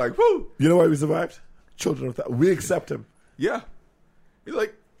 we're both like, whoo. You know why we survived? Children of Thanos. We accept him. Yeah. He's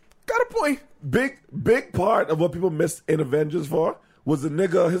like, got a point. Big part of what people missed in Avengers for was the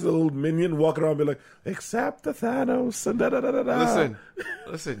nigga, his little minion, walking around and be like, accept the Thanos and da-da-da-da-da.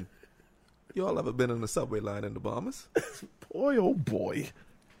 Listen. You all ever been on the subway line in the Bahamas? Boy, oh boy.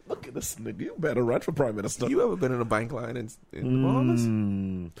 Look at this nigga. You better run for Prime Minister. You ever been in a bank line in the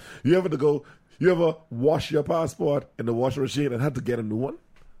Bahamas? You ever wash your passport in the washing machine and had to get a new one?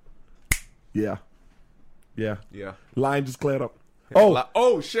 Yeah. Line just cleared up.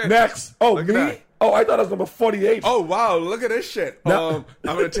 Oh shit. Next. Oh, Look me? at that. Oh, I thought it was number 48. Oh wow, look at this shit. I'm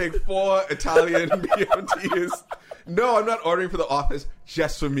gonna take 4 Italian BMTs. No, I'm not ordering for the office,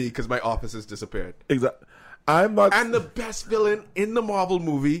 just for me, because my office has disappeared. Exactly. I'm not. And the best villain in the Marvel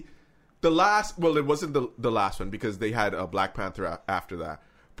movie, it wasn't the last one, because they had a Black Panther after that.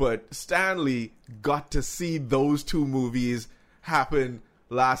 But Stan Lee got to see those 2 movies happen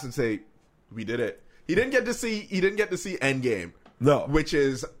last and say, we did it. He didn't get to see Endgame. No. Which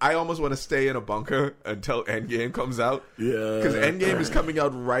is, I almost want to stay in a bunker until Endgame comes out. Yeah. Because Endgame is coming out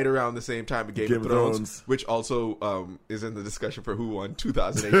right around the same time as Game of Thrones, which also is in the discussion for who won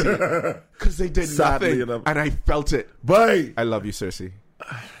 2018. Because they did Sadly nothing, enough. and I felt it. Bye. I love you, Cersei.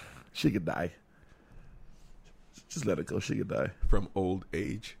 She could die. Just let it go. She could die. From old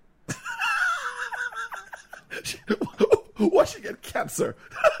age. What, she get cancer?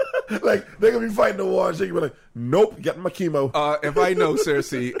 Like, they're going to be fighting the war and she can be like, nope, getting my chemo. If I know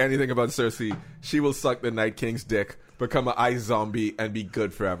Cersei, anything about Cersei, she will suck the Night King's dick, become an ice zombie, and be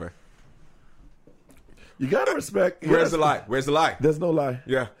good forever. You got to respect. Where's the lie? There's no lie.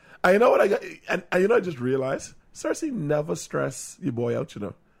 Yeah. I know what I got. And you know, I just realized, Cersei never stress your boy out, you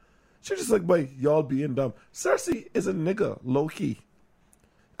know. She's just like, boy, y'all being dumb. Cersei is a nigga, low key.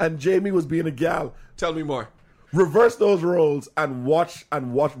 And Jaime was being a gal. Tell me more. Reverse those roles and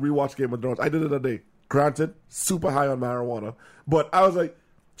rewatch Game of Thrones. I did it today. Granted, super high on marijuana. But I was like,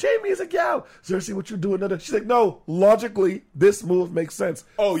 Jaime is a gal. Cersei, what you doing? She's like, no, logically, this move makes sense.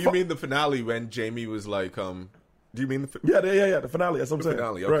 Oh, you mean the finale when Jaime was like, do you mean the Yeah, the finale. That's what I'm saying.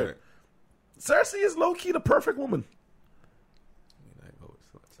 finale, okay. Right. Cersei is low-key the perfect woman.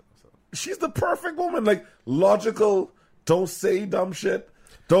 She's the perfect woman. Like, logical, don't say dumb shit.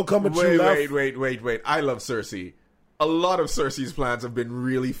 Don't come and chew left. Wait. I love Cersei. A lot of Cersei's plans have been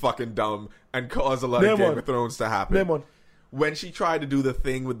really fucking dumb and caused a lot of Game of Thrones to happen. Name one. When she tried to do the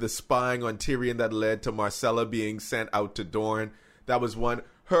thing with the spying on Tyrion that led to Marcella being sent out to Dorne, that was one.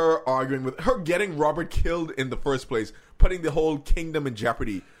 Her arguing with her getting Robert killed in the first place, putting the whole kingdom in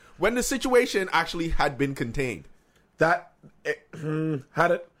jeopardy when the situation actually had been contained. That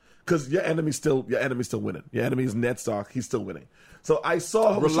had it, because your enemy's still winning. Your enemy is Ned Stark. He's still winning. So I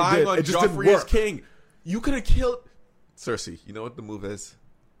saw what relying she did. on It just didn't Joffrey as work. king. You could have killed Cersei. You know what the move is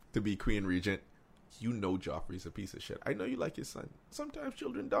to be Queen Regent. You know Joffrey's a piece of shit. I know you like your son. Sometimes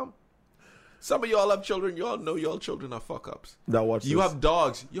children dumb. Some of y'all have children. Y'all know y'all children are fuck ups. Now watch You this. have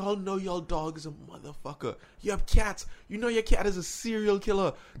dogs. Y'all know y'all dog is a motherfucker. You have cats. You know your cat is a serial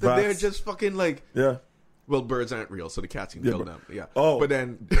killer. That Rats. they're just fucking like. Yeah. Well, birds aren't real, so the cats can kill but- them. Yeah. Oh. But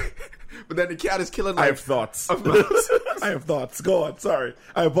then the cat is killing. I Like, have thoughts. I have thoughts. Go on. Sorry.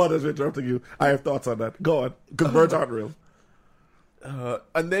 I apologize for interrupting you. I have thoughts on that. Go on. Because birds aren't real.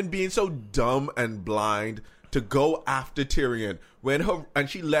 And then being so dumb and blind to go after Tyrion and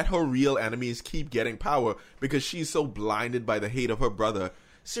she let her real enemies keep getting power because she's so blinded by the hate of her brother.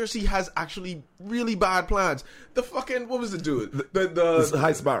 Cersei has actually really bad plans. The fucking, what was the dude? The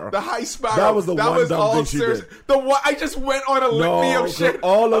High Sparrow. The High Sparrow. That was the one dumb thing she Cersei. did. The one, I just went on a litany of shit.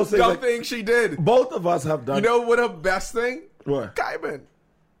 all those dumb things, things she did. Both of us have done. You know what her best thing? What? Kaiban.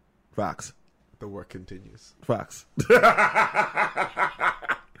 Facts. The work continues. Facts.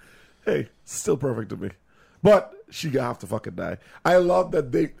 Hey, still perfect to me. But she gonna have to fucking die. I love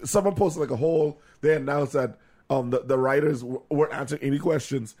that someone posted like a whole, they announced that the writers weren't answering any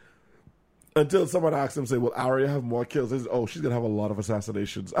questions until someone asked them, say, will Arya have more kills? They said, oh, she's gonna have a lot of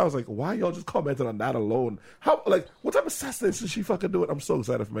assassinations. I was like, why y'all just commented on that alone? How, like, what type of assassination is she fucking doing? I'm so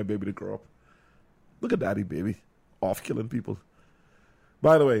excited for my baby to grow up. Look at daddy, baby. Off killing people.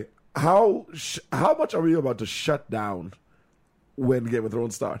 By the way, how much are we about to shut down when Game of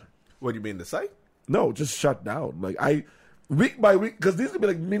Thrones start? What do you mean, the site? No, just shut down. Like, week by week, because these could be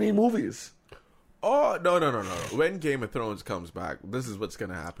like mini movies. Oh, no. When Game of Thrones comes back, this is what's going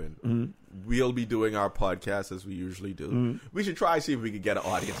to happen. Mm-hmm. We'll be doing our podcast as we usually do. Mm-hmm. We should try see if we could get an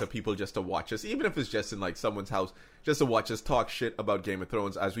audience of people just to watch us, even if it's just in like someone's house, just to watch us talk shit about Game of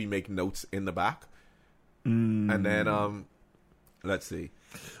Thrones as we make notes in the back. Mm. And then, let's see.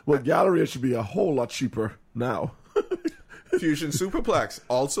 Well, Galleria should be a whole lot cheaper now. Fusion Superplex,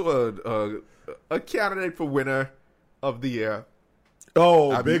 also a candidate for winner of the year.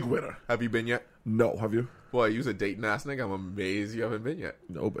 Oh, big winner. Have you been yet? No, have you? Boy, you're a Dayton ass nigga. I'm amazed you haven't been yet.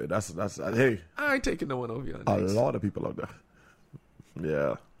 No, but that's hey. I ain't taking no one over you. A lot of people out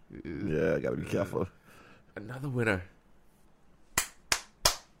there. Yeah, gotta be careful. Another winner.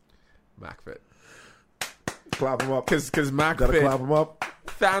 MacFit. Clap him up. Because MacFit. Gotta clap him up.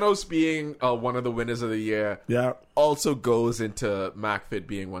 Thanos being one of the winners of the year. Yeah. Also goes into MacFit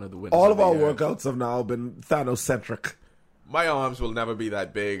being one of the winners. All of our workouts have now been Thanos-centric. My arms will never be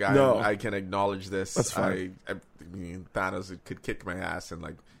that big. I can acknowledge this. That's fine. I mean, Thanos could kick my ass and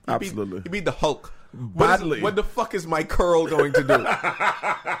like absolutely. He beat the Hulk badly. What the fuck is my curl going to do?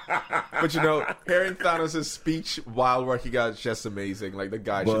 But you know, hearing Thanos' speech while working out is just amazing. Like the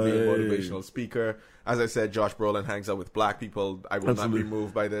guy should be a motivational speaker. As I said, Josh Brolin hangs out with black people. I will not be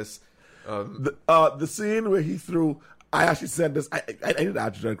moved by this. The scene where he threw. I actually said this. I didn't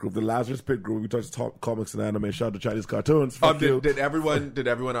add to that group, the Lazarus Pit group. We touched comics and anime. Shout out to Chinese cartoons. Did everyone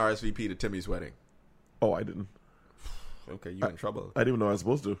RSVP to Timmy's wedding? Oh, I didn't. Okay, you're in trouble. I didn't even know I was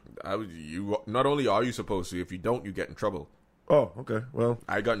supposed to. You not only are you supposed to, if you don't, you get in trouble. Oh, okay. Well,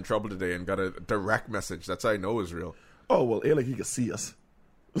 I got in trouble today and got a direct message. That's how I know it's real. Oh well, like he can see us.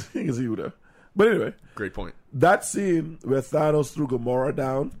 He can see you there. But anyway, great point. That scene where Thanos threw Gamora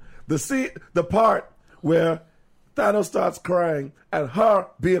down, the part where Thanos starts crying and her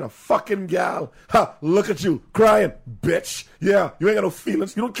being a fucking gal. Ha! Look at you crying, bitch. Yeah, you ain't got no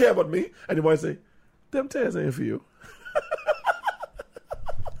feelings. You don't care about me. And your boy say, "Them tears ain't for you."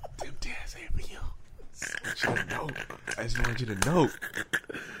 Them tears ain't for you. I just want you to know.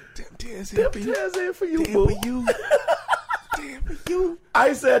 Them tears ain't for you. Damn for you. Damn for you.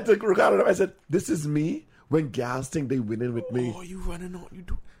 I said to Ricardo, I said, "This is me when gals think they winning with me." Oh, you running on? You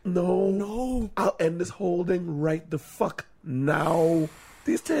do? No. I'll end this whole thing right the fuck now.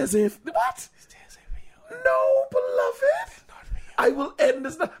 These tears ain't... What? These tears ain't for you. No, beloved. Not for you. I will end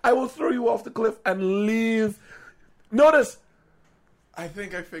this now. I will throw you off the cliff and leave. Notice. I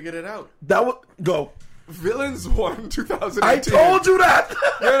think I figured it out. That would... Go. Villains won 2018. I told you that.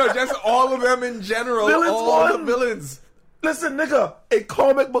 No, just all of them in general. Villains all won. the villains. Listen, nigga, a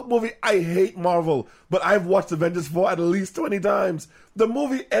comic book movie. I hate Marvel, but I've watched Avengers 4 at least 20 times. The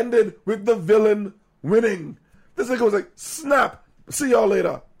movie ended with the villain winning. This nigga was like, snap, see y'all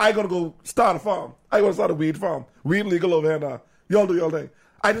later. I gotta go start a farm. I gotta start a weed farm. Weed legal over here now. Y'all do y'all thing.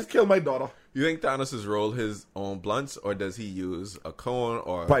 I just killed my daughter. You think Thanos has rolled his own blunts, or does he use a cone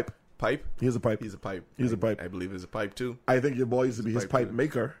or... Pipe. Pipe? He's a pipe. He's a pipe. He's a pipe. I believe he's a pipe, too. I think your boy used to be his pipe too.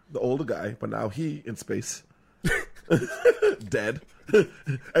 maker, the older guy, but now he in space. Dead. I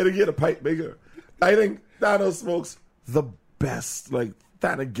think he had a pipe maker. I think Thanos smokes the best, like,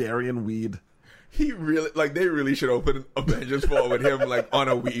 Thanagarian weed. He really, like, they really should open Avengers 4 with him, like, on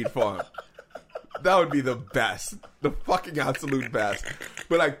a weed farm. That would be the best. The fucking absolute best.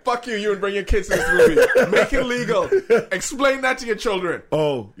 But, like, fuck you, you and bring your kids to this movie. Make it legal. Explain that to your children.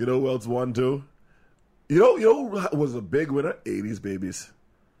 Oh, you know who else won, too? You know who was a big winner? 80s babies.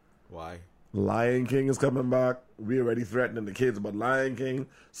 Why? Lion King is coming back. We already threatening the kids about Lion King.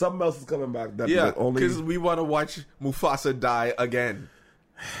 Something else is coming back. That Yeah, only because we want to watch Mufasa die again.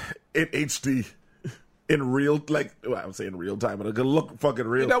 in HD. in real, like, well, I'm saying real time, but it could look fucking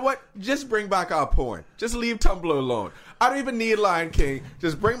real. You know what? Just bring back our porn. Just leave Tumblr alone. I don't even need Lion King.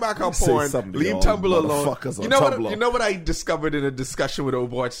 Just bring back our Say porn. something to Leave y'all Tumblr alone. motherfuckers on You know what? Tumblr. You know what I discovered in a discussion with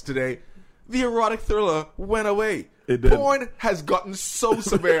Overwatch today? The erotic thriller went away. It did. Porn has gotten so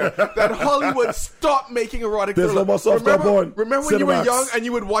severe that Hollywood stopped making erotic There's thriller. no more softcore porn. Remember when you were Cinemax. young and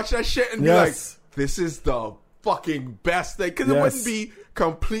you would watch that shit and be Yes. like, "This is the fucking best thing," because it Yes. wouldn't be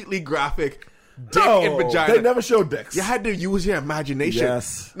completely graphic. Dick No, and vagina. they never showed dicks. You had to use your imagination.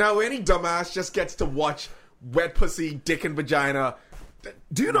 Yes. Now any dumbass just gets to watch wet pussy, dick and vagina.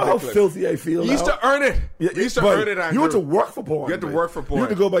 Do you know how Ridiculous. filthy I feel You used now? to earn it. Yeah, You used to but earn it, Andrew. You had to work for porn. You had to man. work for porn. You had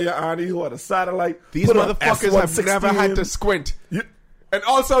to go by your auntie who had a satellite. These put on motherfuckers have S116. never had to squint. You- And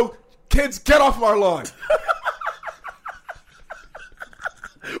also, kids, get off my lawn.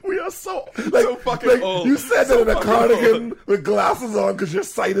 We are so fucking old. You said So that in a fucking cardigan with glasses on because your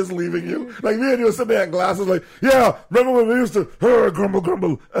sight is leaving you. Like me and you were sitting there in glasses, like, yeah, remember when we used to grumble,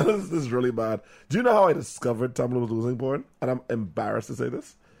 grumble. This is really bad. Do you know how I discovered Tumblr was losing porn? And I'm embarrassed to say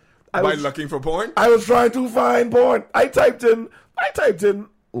this. By looking for porn? I was trying to find porn. I typed in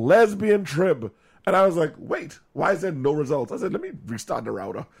lesbian trib. And I was like, wait, why is there no results? I said, let me restart the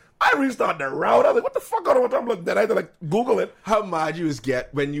router. I restarted the router. I was like, what the fuck going on with Tumblr? Then I had to like Google it. How mad you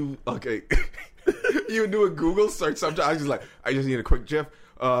get when you, okay, you do a Google search sometimes. Just like, I just need a quick GIF.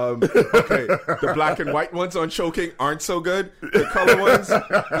 Okay, the black and white ones on choking aren't so good. The color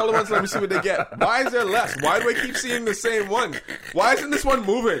ones, let me see what they get. Why is there less? Why do I keep seeing the same one? Why isn't this one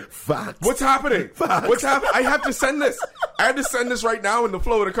moving? Facts. What's happening? Facts. What's happening? I have to send this. I have to send this right now in the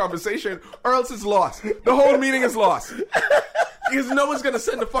flow of the conversation, or else it's lost. The whole meeting is lost. Because no one's gonna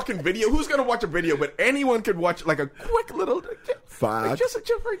send a fucking video. Who's gonna watch a video? But anyone could watch like a quick little, Facts. like just a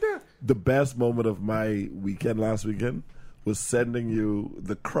GIF right there. The best moment of my weekend last weekend was sending you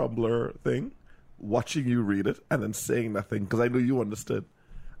the Crumbler thing, watching you read it, and then saying nothing because I knew you understood.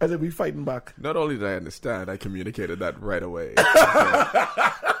 I said, we fighting back. Not only did I understand, I communicated that right away.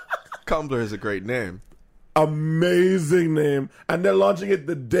 Tumblr is a great name. Amazing name. And they're launching it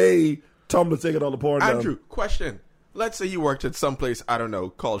the day Tumblr taking all the porn Andrew, down. question. Let's say you worked at some place, I don't know,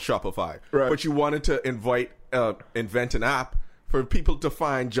 called Shopify. Right. But you wanted to invent an app for people to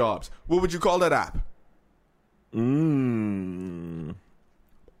find jobs. What would you call that app?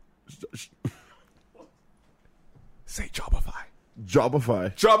 Say Jobify.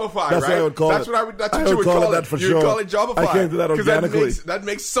 Jobify. Jobify, That's right? what I would call That's it. what that's I what you would would call call it it. that for You sure. would call it Jobify. I can't do that 'Cause organically. That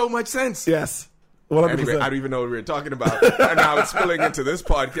makes so much sense. Yes. 100%. Anyway, I don't even know what we were talking about, and now it's spilling into this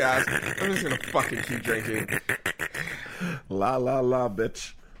podcast. I'm just gonna fucking keep drinking. La, la, la,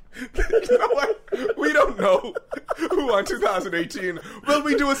 bitch. You know what? We don't know who on 2018 will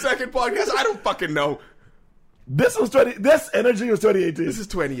we do a second podcast. I don't fucking know. This energy was 2018. This is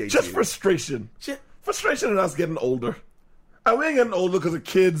 2018. Just frustration. Shit. Frustration in us getting older. And we ain't getting older because of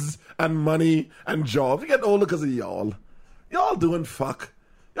kids and money and jobs. We getting older because of y'all. Y'all doing fuck.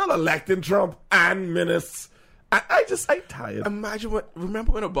 Y'all electing Trump and ministers. I'm tired.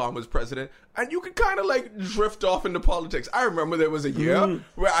 Remember when Obama was president and you could kind of like drift off into politics. I remember there was a year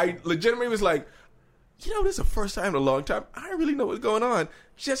where I legitimately was like, you know, this is the first time in a long time I don't really know what's going on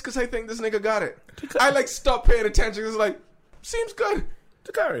just because I think this nigga got it. I like stopped paying attention. It's like, seems good.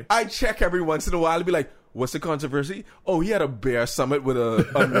 Takari. I check every once in a while to be like, what's the controversy? Oh, he had a bear summit with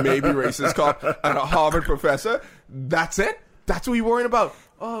a maybe racist cop and a Harvard professor. That's it? That's what we worrying about?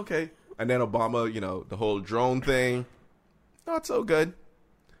 Oh, okay. And then Obama, you know, the whole drone thing, not so good.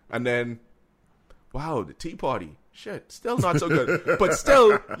 And then, wow, the Tea Party. Shit, still not so good. But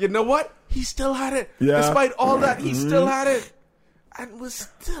still, you know what? He still had it. Yeah. Despite all that, he still had it. And was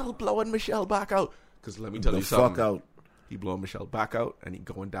still blowing Michelle back out. Because let me tell you something. Fuck out. He blowing Michelle back out, and he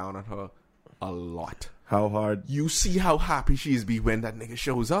going down on her a lot. How hard? You see how happy she's be when that nigga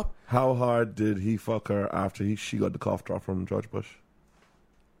shows up? How hard did he fuck her after she got the cough drop from George Bush?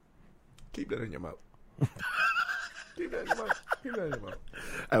 Keep that in your mouth. Keep that in your mouth. Keep that in your mouth.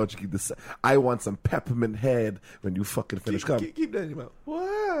 I want you to keep this. I want some peppermint head when you fucking finish coming. Keep that in your mouth.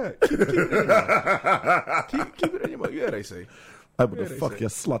 What? Keep it in your mouth. Keep it in your mouth. Yeah, they say. I'm gonna they fuck say. your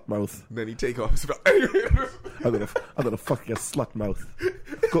slut mouth. Then he take off his mouth. I'm gonna fuck your slut mouth.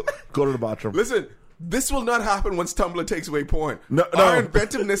 Go to the bathroom. Listen, this will not happen once Tumblr takes away porn. No. Our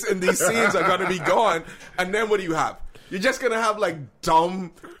inventiveness in these scenes are gonna be gone. And then what do you have? You're just gonna have like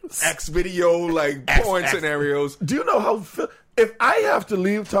dumb X video like porn scenarios. Do you know how? If I have to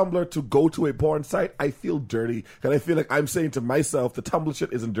leave Tumblr to go to a porn site, I feel dirty, and I feel like I'm saying to myself, the Tumblr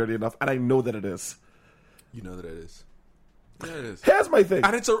shit isn't dirty enough, and I know that it is. You know that it is. Yeah, it is. Here's my thing.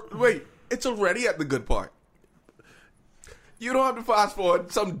 And it's already at the good part. You don't have to fast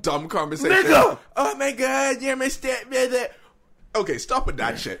forward some dumb conversation. Nigga! Oh my God, you're my stepbrother. Okay, stop with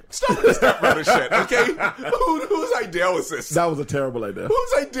that shit. Stop with the stepbrother shit, okay? Whose idea was this? That was a terrible idea.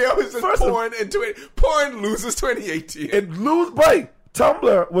 Whose idea was this? Porn loses 2018.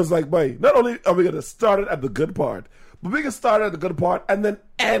 Tumblr was like, boy, not only are we going to start it at the good part, but we can start at the good part and then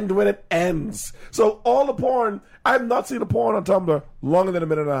end when it ends. So all the porn, I've not seen a porn on Tumblr longer than a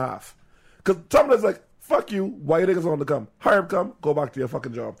minute and a half. Because Tumblr's like, fuck you, why you niggas on to come? Hire him come, go back to your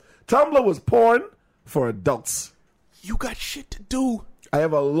fucking job. Tumblr was porn for adults. You got shit to do. I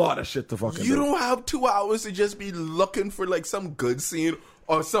have a lot of shit to fucking do. You don't have 2 hours to just be looking for like some good scene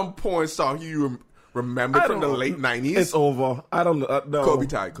or some porn star you remember from the late 90s. It's over. I don't know. Kobe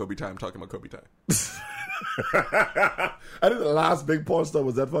Ty. I'm talking about Kobe Ty. I think the last big porn star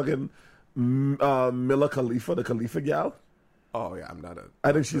was that fucking Mila Khalifa, the Khalifa gal. Oh yeah, I'm not a.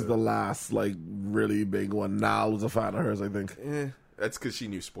 I think she's the last like really big one. Niall was a fan of hers, I think. That's because she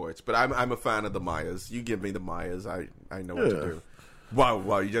knew sports, but I'm a fan of the Mayas. You give me the Mayas, I know what to do.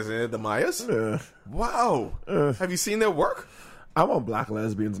 Wow, you just ended the Mayas? Yeah. Wow. Have you seen their work? I'm on black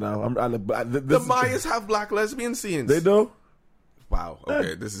lesbians now. The Mayas have black lesbian scenes. They do? Wow.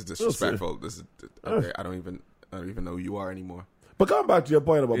 Okay, this is disrespectful. This is okay. I don't even know who you are anymore. But coming back to your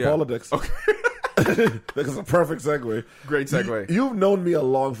point about politics. Okay. That's a perfect segue. Great segue. You've known me a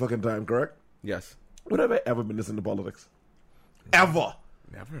long fucking time, correct? Yes. When have I ever been listening to politics? Ever.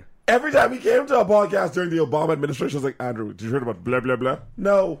 Never. Every time he came to a podcast during the Obama administration, I was like, Andrew, did you hear about blah, blah, blah?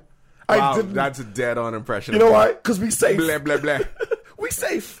 No. Wow, I didn't. that's a dead-on impression. You know why? Because we safe. Blah, blah, blah. We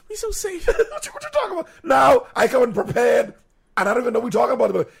safe. We so safe. what you talking about? Now, I come in prepared, and I don't even know what we talking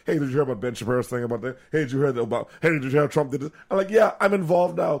about. But, hey, did you hear about Ben Shapiro's thing about that? Hey, did you hear that about, hey, did you hear how Trump did this? I'm like, yeah, I'm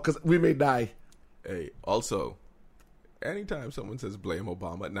involved now, because we may die. Hey, also, anytime someone says blame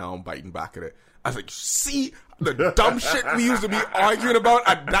Obama, now I'm biting back at it. I was like, see the dumb shit we used to be arguing about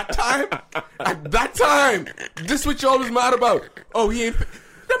at that time? At that time! This what y'all was mad about. Oh, he ain't...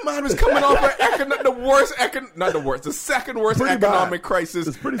 That man was coming off the second worst pretty economic bad. crisis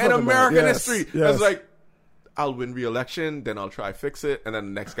in fucking American bad. Yes, history. yes. I was like, I'll win re-election, then I'll try fix it, and then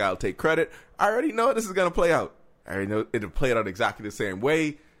the next guy will take credit. I already know this is going to play out. I already know it'll play out exactly the same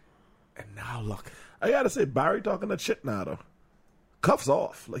way. And now look. I gotta say, Barry talking that shit now, though. Cuffs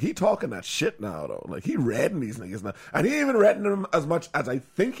off. Like, he talking that shit now, though. Like, he reading these niggas now. And he ain't even reading them as much as I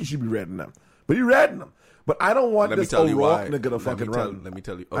think he should be reading them. But he reading them. But I don't want this O'Rourke nigga to fucking run. Let me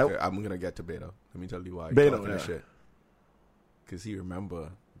tell you. Okay, I'm going to get to Beto. Let me tell you why. Beto, yeah. Shit. Because he remember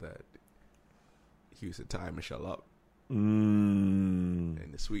that he used to tie Michelle up. And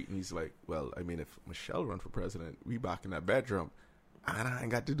the sweet, and he's like, well, I mean, if Michelle run for president, we back in that bedroom. And I ain't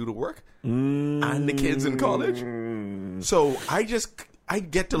got to do the work. And the kids in college. So I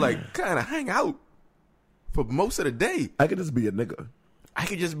get to like kind of hang out for most of the day. I could just be a nigga. I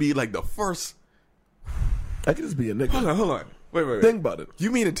could just be like the first. I could just be a nigga. Hold on. Wait. Think about it.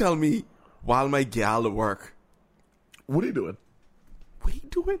 You mean to tell me while my gal at work. What are you doing? What are you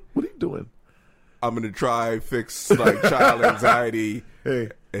doing? What are you doing? I'm going to try fix like child anxiety. Hey.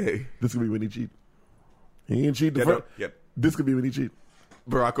 This could be when he cheat. He ain't cheat the first. Yep. This could be when he cheat.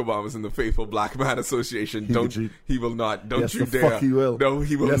 Barack Obama's in the Faithful Black Man Association. He will not. Don't yes, you the dare. Fuck he will. No,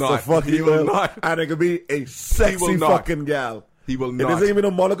 he will yes, not. The fuck he will not. And it could be a sexy fucking gal. He will And not. this ain't even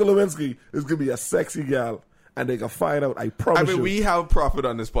a Monica Lewinsky. It's gonna be a sexy gal, and they can find out. I promise you. we have profit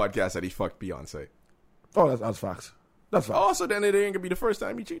on this podcast that he fucked Beyonce. Oh, that's facts. That's facts. Oh, so then it ain't gonna be the first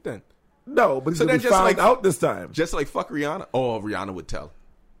time he cheat then. No, but he's So gonna then be just found like- out this time. Just like fuck Rihanna. Oh, Rihanna would tell.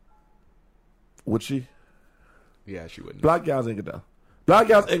 Would she? Yeah, she wouldn't. Black gals ain't gonna tell. Black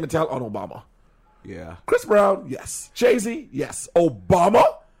gals ain't gonna tell on Obama. Yeah. Chris Brown, yes. Jay-Z, yes. Obama,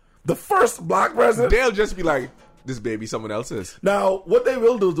 the first black president. They'll just be like, this baby someone else's. Now, what they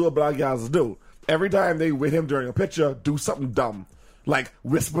will do is do what black guys do. Every time they with him during a picture, do something dumb. Like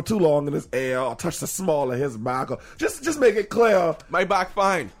whisper too long in his ear or touch the small of his back. Or just make it clear. My back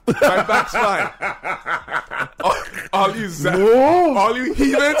fine. My back's fine. All you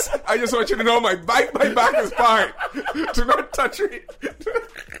heathens, I just want you to know my back is fine. Do not touch me.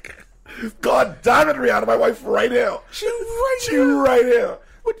 God damn it, Rihanna, my wife right here. She right here.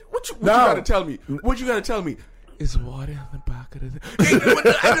 What you gotta tell me? What you gotta tell me? Is water in the back of the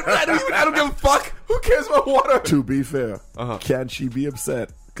I don't give a fuck. Who cares about water? To be fair, can she be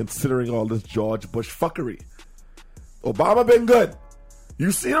upset considering all this George Bush fuckery? Obama been good.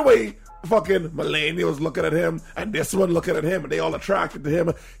 You see the way fucking Melania looking at him and this one looking at him and they all attracted to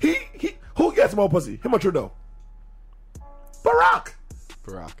him. He who gets more pussy? Him or Trudeau? Barack,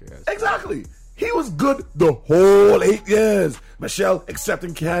 yes. exactly. He was good the whole 8 years. Michelle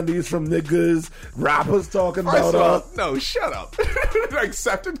accepting candies from niggas, rappers talking about her. No, shut up.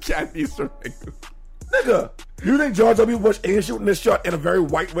 Accepted candies from niggas. Nigga, you think George W. Bush ain't shooting this shot in a very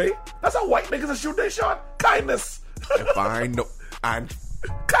white way? That's how white niggas are shooting their shot. Kindness. If I know, and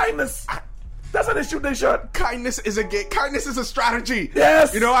Kindness. That's how they shoot their shot. kindness is a strategy.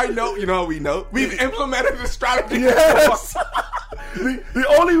 Yes. You know, I know. You know, we know. We've implemented the strategy. Yes. the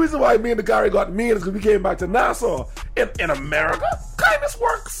only reason why me and the Gary got mean is because we came back to Nassau. In America, kindness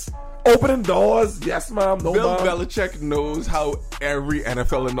works. Opening doors, yes, ma'am, no, Bill ma'am. Belichick knows how every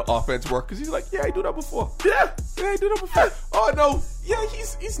NFL in the offense works because he's like, yeah, I do that before. Yeah. Yeah, I do that before. Oh no, yeah,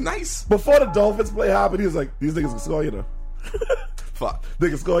 he's nice. Before the Dolphins play happened, he was like, these niggas can score, you know. Fuck. They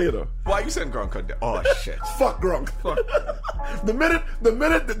can score, you know. Why you send Gronk down? Oh shit. Fuck Gronk. the minute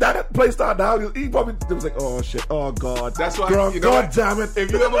that play started down, he probably was like, oh shit, oh god. That's why. Gronk, You know god what? damn it.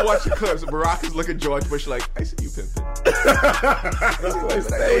 If you ever watch the clips, Barack is looking at George Bush like, I see you pimping. That's what I'm I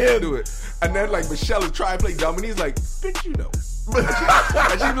saying. do it. And then like Michelle is trying to play dumb, and he's like, bitch, you know.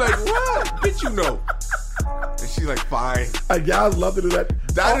 And she'd be like, what? Bitch, you know. And she's like, fine. And guys love to do that.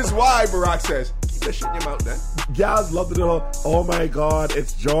 That is why Barack says, keep that shit in your mouth then. Guys love to do, oh my god,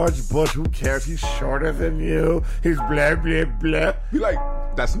 it's George Bush. Who cares? He's shorter than you. He's blah, blah, blah. Be like,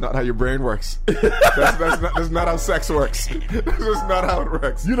 that's not how your brain works. That's not how sex works. That's just not how it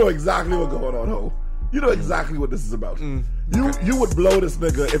works. You know exactly what's going on, ho. You know exactly what this is about. You would blow this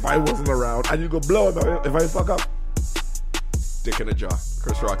nigga if I wasn't around, and you could blow him if I fuck up. Dick in a jar.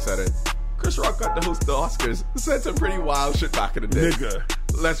 Chris Rock said it. Chris Rock got to host the Oscars. Said some pretty wild shit back in the day. Nigga.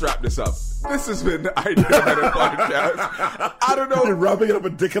 Let's wrap this up. This has been the Idea Minute Podcast. I don't You're know. rubbing it up a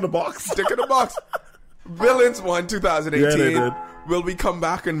dick in a box. Dick in the box. Villains won 2018. Yeah, they did. Will we come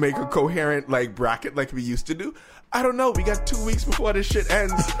back and make a coherent like bracket like we used to do? I don't know. We got 2 weeks before this shit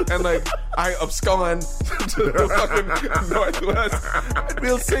ends, and like I abscond to the fucking Northwest.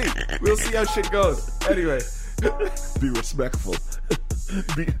 We'll see. We'll see how shit goes. Anyway, Be respectful.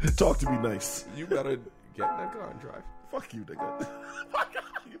 Talk to me nice. you better get in that car and drive. Fuck you, nigga. Fuck you.